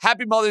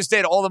 Happy Mother's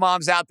Day to all the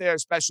moms out there,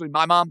 especially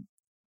my mom.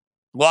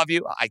 Love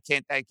you. I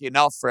can't thank you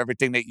enough for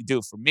everything that you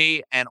do for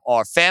me and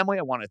our family.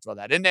 I want to throw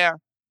that in there.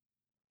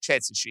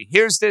 Chances she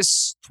hears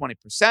this,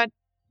 20%.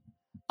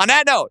 On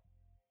that note,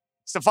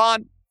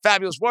 Stefan,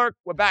 fabulous work.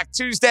 We're back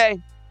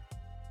Tuesday.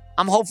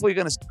 I'm hopefully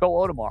going to go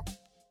low tomorrow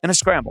in a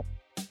scramble.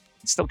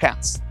 It still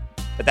counts.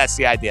 But that's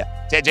the idea.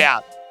 JJ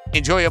out.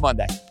 Enjoy your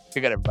Monday.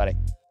 Be good, everybody.